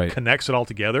connects it all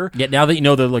together. Yeah, now that you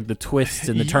know the twists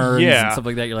and the turns and stuff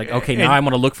like that, you're like, okay, now I'm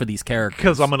going to look for these characters.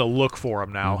 Because I'm going to look for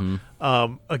them now.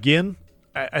 Again,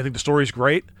 I think the story's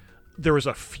great. There was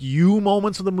a few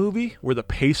moments of the movie where the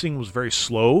pacing was very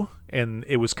slow, and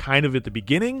it was kind of at the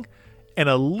beginning and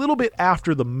a little bit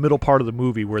after the middle part of the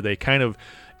movie where they kind of...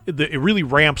 it really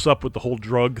ramps up with the whole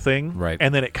drug thing,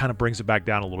 and then it kind of brings it back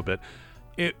down a little bit.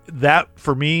 That,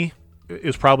 for me,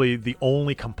 is probably the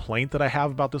only complaint that I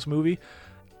have about this movie.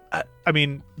 I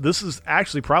mean, this is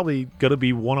actually probably going to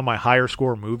be one of my higher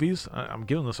score movies. I'm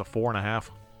giving this a 4.5.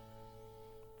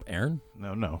 Aaron?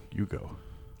 No, you go.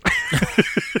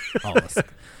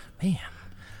 Man.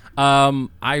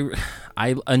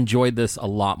 I enjoyed this a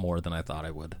lot more than I thought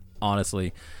I would,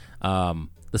 honestly. The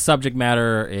subject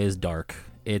matter is dark.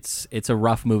 It's a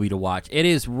rough movie to watch. It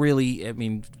is really, I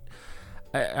mean...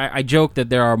 I joke that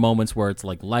there are moments where it's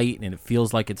like light and it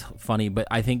feels like it's funny, but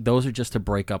I think those are just to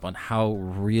break up on how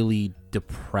really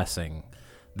depressing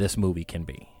this movie can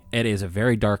be. It is a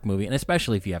very dark movie, and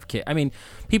especially if you have kids. I mean,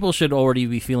 people should already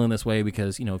be feeling this way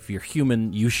because, if you're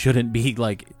human, you shouldn't be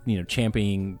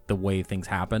championing the way things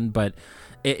happen, but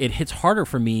it hits harder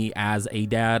for me as a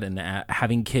dad and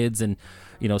having kids, and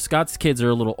Scott's kids are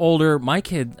a little older. My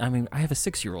kid, I mean, I have a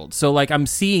 6-year-old. So, I'm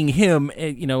seeing him,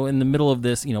 in the middle of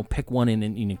this, pick one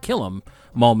and kill him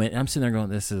moment. And I'm sitting there going,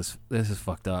 this is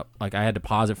fucked up. I had to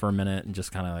pause it for a minute and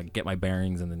just kind of get my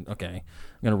bearings and then, okay,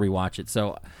 I'm going to rewatch it.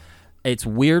 So, it's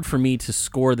weird for me to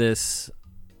score this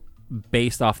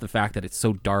based off the fact that it's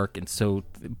so dark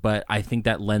but I think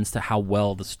that lends to how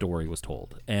well the story was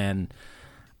told. And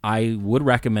I would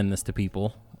recommend this to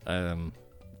people.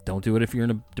 Don't do it if you're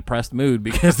in a depressed mood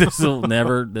because this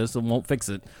won't fix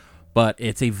it. but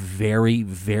it's a very,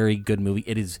 very good movie.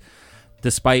 It is,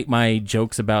 despite my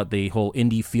jokes about the whole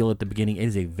indie feel at the beginning, it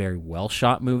is a very well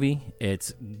shot movie.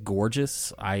 It's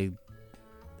gorgeous.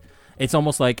 It's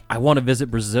almost like I want to visit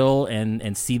Brazil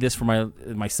and see this for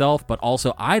myself, but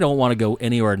also I don't want to go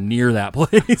anywhere near that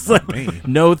place. Like,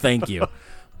 no, thank you.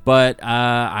 But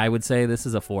I would say this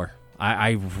is a 4.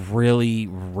 I really,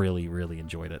 really, really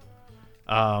enjoyed it.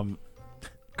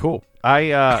 Cool.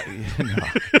 I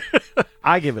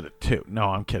give it a 2. No,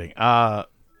 I'm kidding. I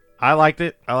liked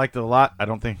it. I liked it a lot. I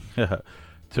don't think,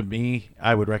 to me,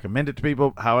 I would recommend it to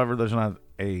people. However, there's not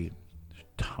a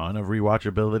ton of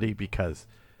rewatchability because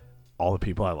all the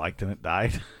people I liked in it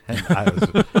died,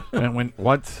 and when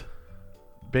once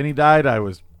Benny died, I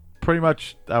was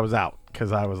out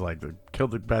because I was like, they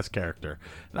killed the best character.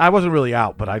 And I wasn't really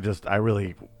out, but I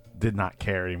really did not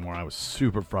care anymore. I was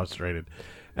super frustrated,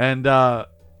 and I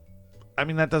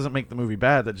mean that doesn't make the movie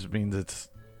bad. That just means it's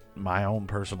my own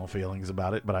personal feelings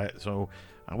about it. But I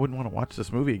wouldn't want to watch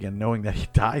this movie again knowing that he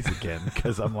dies again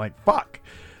because I'm like, fuck.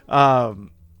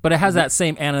 But it has that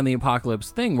same Anna and the Apocalypse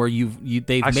thing where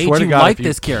they've I made swear to you God, like if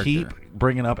this you character. keep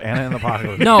bringing up Anna and the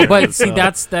Apocalypse. No, but see,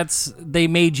 that's they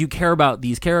made you care about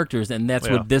these characters, and that's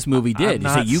what this movie did.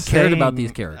 You cared about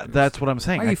these characters. That's what I'm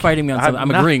saying. Why are you fighting me on something? I'm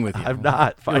agreeing with you. I'm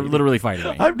not fighting. You're literally fighting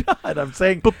me. I'm not. I'm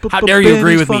saying. How dare you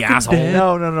agree with me, asshole?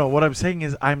 No. What I'm saying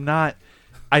is I'm not.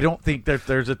 I don't think that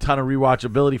there's a ton of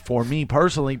rewatchability for me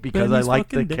personally because Benny's I like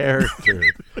the fucking dead. character.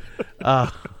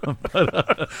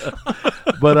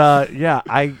 Yeah,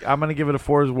 I'm gonna give it a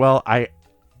 4 as well. I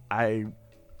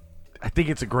think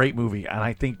it's a great movie, and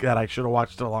I think that I should have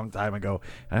watched it a long time ago.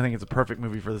 And I think it's a perfect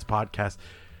movie for this podcast.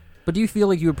 But do you feel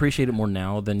like you appreciate it more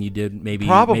now than you did maybe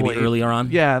earlier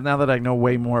on? Yeah, now that I know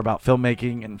way more about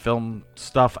filmmaking and film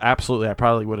stuff, absolutely. I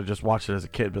probably would have just watched it as a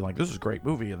kid, been like, this is a great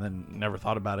movie, and then never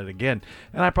thought about it again.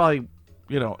 And I probably,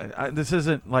 this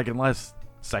isn't like, unless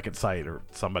Second Sight or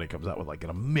somebody comes out with like an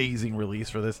amazing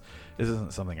release for this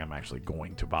isn't something I'm actually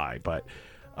going to buy. But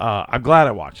I'm glad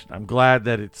I watched it. I'm glad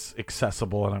that it's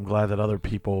accessible, and I'm glad that other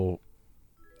people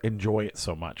enjoy it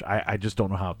so much. I just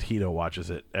don't know how Tito watches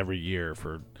it every year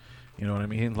for... You know what I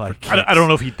mean? Like I don't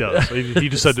know if he does. He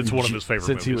just said it's one of his favorite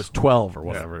since movies. he was 12 or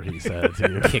whatever he said.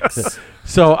 Kicks.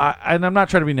 So I'm not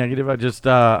trying to be negative. I just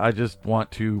want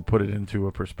to put it into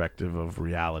a perspective of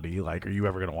reality. Like, are you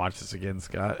ever going to watch this again,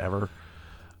 Scott? Ever?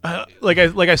 Like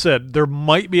I said, there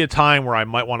might be a time where I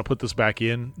might want to put this back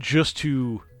in just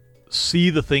to see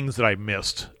the things that I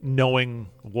missed, knowing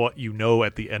what you know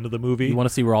at the end of the movie. You want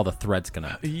to see where all the threads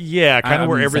connect. Yeah, kind of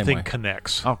where I'm the same everything way.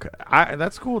 connects. Okay,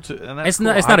 that's cool too. And that's It's cool.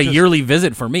 not. It's not a yearly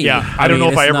visit for me. Yeah, I don't know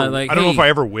if I ever. I don't know if I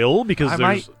ever. ever will because I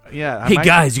there's. might. Yeah. Hey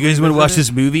guys, you guys want to watch this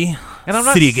movie? And I'm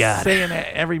not City of God. saying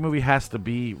that every movie has to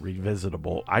be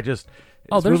revisitable.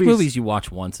 There's movies you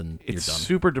watch once and you're It's done.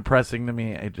 super depressing to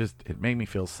me. It made me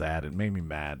feel sad. It made me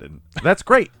mad, and that's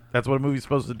great. That's what a movie's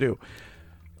supposed to do.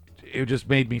 It just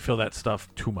made me feel that stuff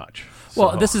too much.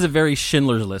 Well, So- this is a very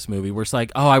Schindler's List movie where it's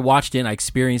like, oh, I watched it and I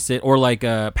experienced it, or like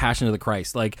Passion of the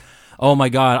Christ. Like, oh my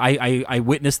God, I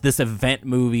witnessed this event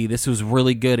movie. This was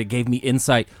really good. It gave me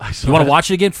insight. You want to watch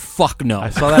it again? Fuck no. I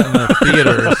saw that in the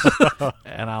theaters,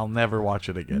 and I'll never watch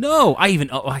it again. No, I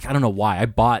don't know why. I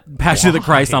bought Passion of the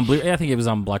Christ on Blu-ray. I think it was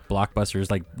on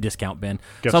Blockbuster's like discount bin.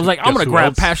 Guess So I was like, who- I'm going guess to who grab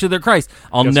else? Passion of the Christ.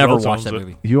 I'll Guess who never else watch owns that it?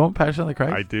 movie. You own Passion of the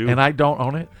Christ? I do. And I don't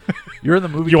own it. You're in the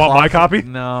movie. You want my closet. copy?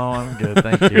 No, I'm good.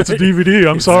 Thank you. It's a DVD.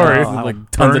 I'm sorry. I'll like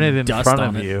tons burn of it in dust front on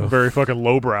of it. you. Very fucking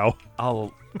lowbrow.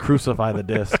 I'll crucify the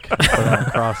disc. Put it on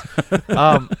a cross.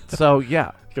 So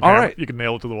yeah. You can All nail- right. You can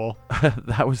nail it to the wall.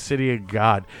 That was City of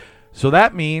God. So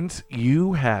that means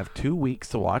you have 2 weeks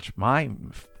to watch my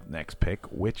next pick,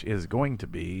 which is going to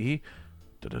be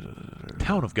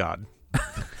Town of God.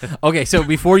 Okay, so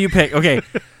before you pick,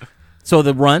 so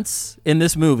the runts in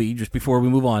this movie, just before we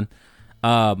move on,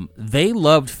 they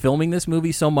loved filming this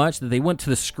movie so much that they went to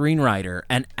the screenwriter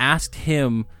and asked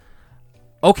him,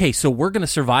 okay, so we're going to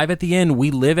survive at the end.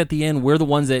 We live at the end. We're the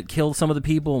ones that killed some of the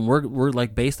people, and we're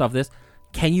like based off this.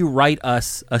 Can you write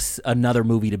us another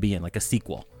movie to be in, like a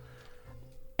sequel?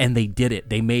 And they did it.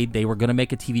 They were going to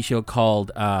make a TV show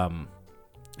called,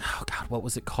 what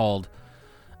was it called?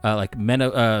 Like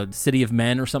City of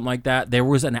Men or something like that. There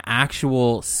was an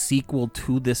actual sequel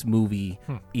to this movie,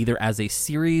 either as a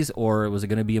series or it was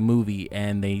going to be a movie,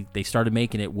 and they started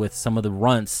making it with some of the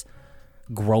runts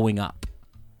growing up.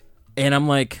 And I'm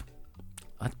like,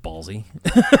 that's ballsy.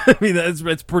 I mean,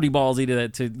 that's pretty ballsy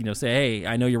to say, hey,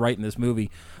 I know you're writing this movie,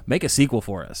 make a sequel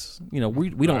for us. We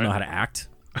don't know how to act,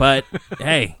 but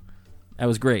hey, That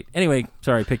was great. Anyway,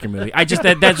 sorry, pick your movie. I just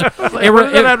that's What does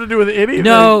that have to do with anything?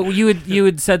 no. You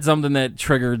had said something that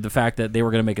triggered the fact that they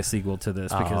were going to make a sequel to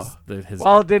this because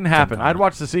Well, it didn't happen. I'd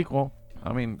watch the sequel.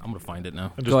 I mean, I'm going to find it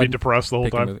now. And Go just be ahead. depressed the whole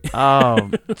Pick a time. movie.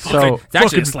 so It's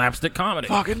actually a slapstick comedy.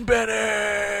 Fucking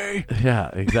Benny. yeah,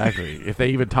 exactly. If they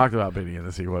even talked about Benny in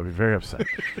the sequel, I'd be very upset.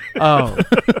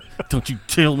 Don't you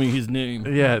tell me his name.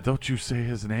 Yeah, don't you say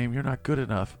his name. You're not good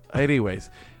enough.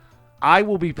 Anyways, I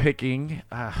will be picking.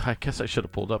 I guess I should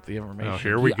have pulled up the information. Oh,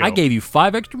 here we go. I gave you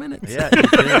 5 extra minutes. Yeah, you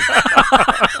did.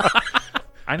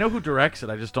 I know who directs it.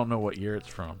 I just don't know what year it's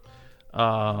from.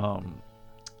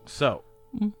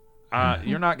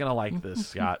 You're not gonna like this,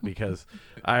 Scott, because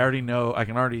I already know. I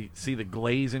can already see the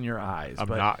glaze in your eyes. I'm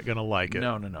but not going to like it.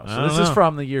 No. I So don't this is know.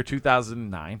 from the year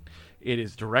 2009. It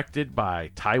is directed by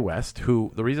Ty West,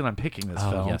 who the reason I'm picking this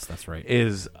film yes, that's right.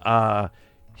 is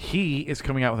he is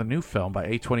coming out with a new film by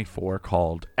A24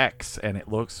 called X, and it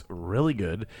looks really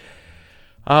good.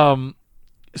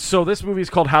 So this movie is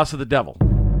called House of the Devil.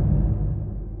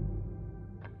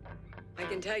 I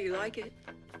can tell you like it.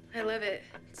 I love it.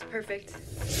 It's perfect.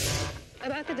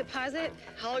 About the deposit?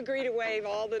 I'll agree to waive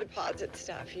all the deposit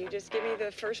stuff. You just give me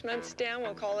the first month's down,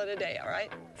 we'll call it a day, all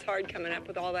right? It's hard coming up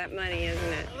with all that money,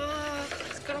 isn't it?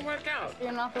 It's gonna work out.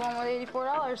 You're not the one with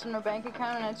 $84 in her bank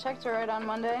account and I checked her right on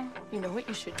Monday. You know what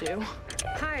you should do?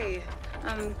 Hi.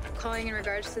 I'm calling in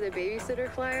regards to the babysitter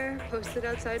flyer posted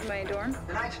outside my dorm.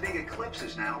 Tonight's big eclipse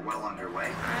is now well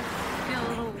underway. I feel a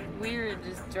little weird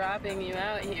just dropping you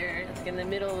out here, like in the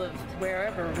middle of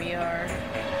wherever we are.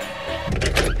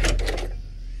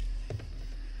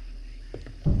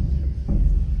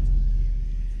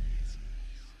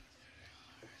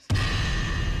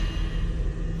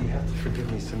 You have to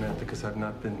forgive me, Samantha, because I've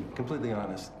not been completely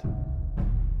honest.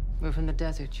 We're from the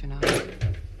desert, you know.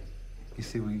 You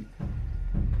see,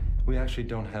 we actually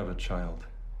don't have a child.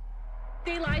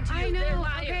 They lied to you. I know. They're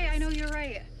liars. Okay, I know you're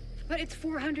right. But it's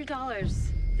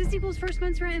 $400. This equals first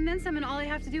month's rent and then some, and all I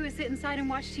have to do is sit inside and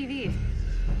watch TV.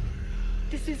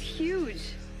 This is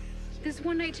huge. This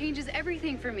one night changes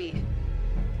everything for me.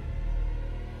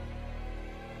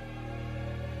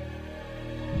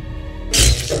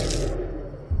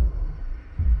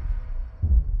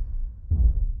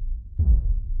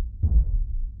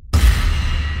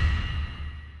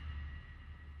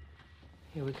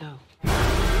 Here we go.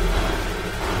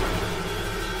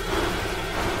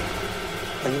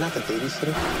 Are you not the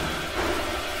babysitter?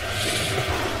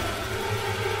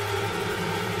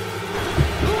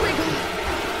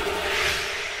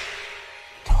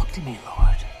 Talk to me,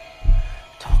 Lord.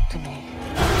 Talk to me.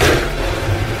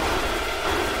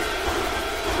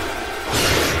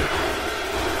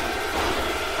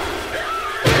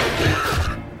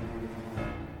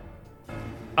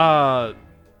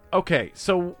 Okay,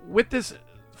 so with this,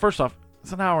 first off,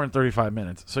 it's an hour and 35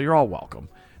 minutes, so you're all welcome.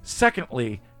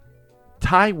 Secondly,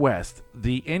 Ty West,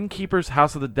 The Innkeeper's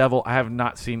House of the Devil. I have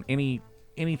not seen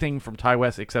anything from Ty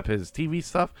West except his TV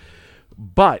stuff,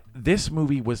 but this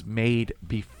movie was made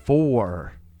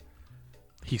before.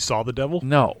 He saw the devil?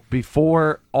 No,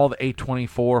 before all the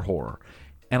A24 horror.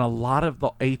 And a lot of the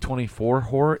A24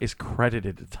 horror is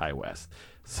credited to Ty West.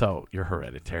 So your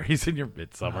Hereditaries and your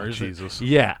Midsommers. Oh, Jesus.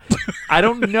 Yeah. I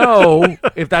don't know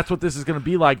if that's what this is going to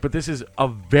be like, but this is a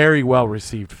very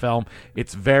well-received film.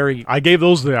 It's very... I gave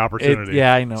those the opportunity.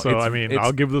 yeah, I know. So, It's- I mean, it's-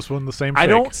 I'll give this one the same I shake.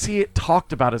 don't see it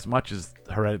talked about as much as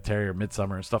Hereditary or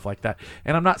Midsommar and stuff like that.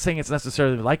 And I'm not saying it's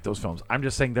necessarily like those films. I'm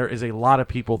just saying there is a lot of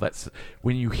people that,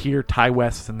 when you hear Ty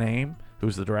West's name,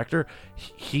 who's the director,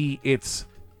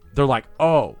 they're like,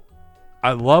 oh,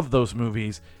 I love those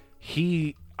movies.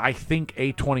 I think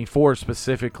A24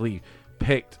 specifically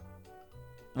picked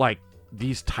like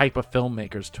these type of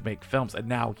filmmakers to make films, and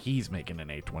now he's making an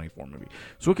A24 movie.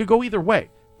 So it could go either way.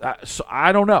 So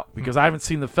I don't know because I haven't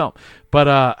seen the film.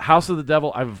 But House of the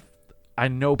Devil, I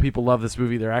know people love this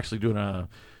movie. They're actually doing a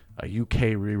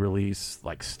UK re-release,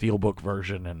 like steelbook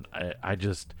version, and I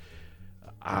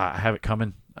have it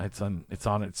coming.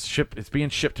 It's being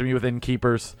shipped to me with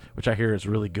Innkeepers, which I hear is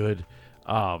really good.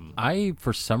 I,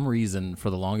 for some reason, for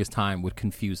the longest time, would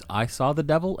confuse I Saw the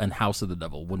Devil and House of the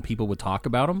Devil when people would talk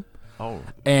about them. Oh.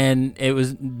 And it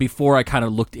was before I kind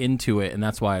of looked into it, and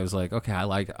that's why I was like, okay, I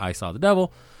like I Saw the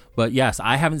Devil. But yes,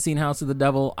 I haven't seen House of the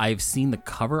Devil. I've seen the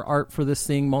cover art for this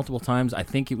thing multiple times. I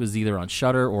think it was either on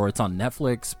Shudder or it's on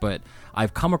Netflix, but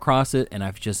I've come across it, and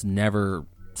I've just never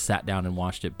sat down and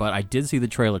watched it. But I did see the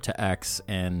trailer to X,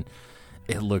 and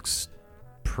it looks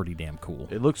pretty damn cool.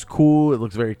 It looks cool. It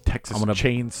looks very Texas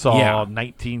Chainsaw, yeah.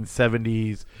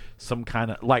 1970s, some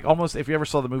kind of like almost if you ever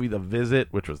saw the movie The Visit,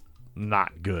 which was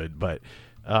not good, but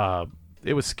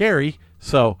it was scary.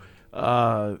 So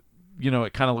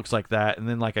it kind of looks like that. And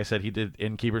then, like I said, he did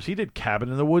Innkeepers. He did Cabin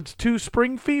in the Woods 2,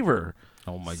 Spring Fever.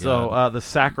 Oh my god! So The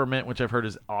Sacrament, which I've heard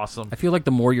is awesome. I feel like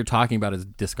the more you're talking about his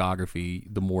discography,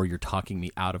 the more you're talking me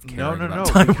out of caring No, about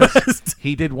Ty West.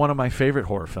 he did one of my favorite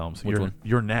horror films. Which one?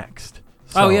 You're Next.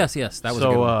 Oh yes, that was a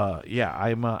good one. Yeah,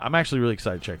 I'm actually really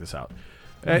excited to check this out.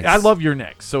 Nice. I love You're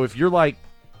Next. So if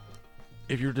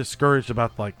you're discouraged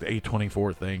about like the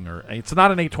A24 thing, or it's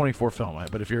not an A24 film,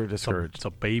 but if you're discouraged, it's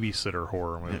a babysitter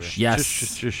horror movie.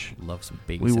 Yes, love some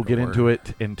babysitter. We will get into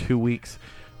it in 2 weeks.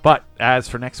 But as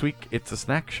for next week, it's a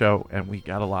snack show, and we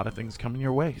got a lot of things coming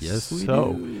your way. Yes, we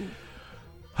do.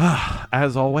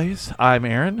 As always, I'm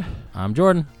Aaron. I'm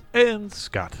Jordan. And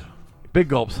Scott. Big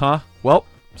gulps, huh? Well,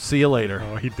 see you later.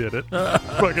 Oh, he did it.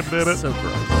 Fucking did it. So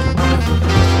gross.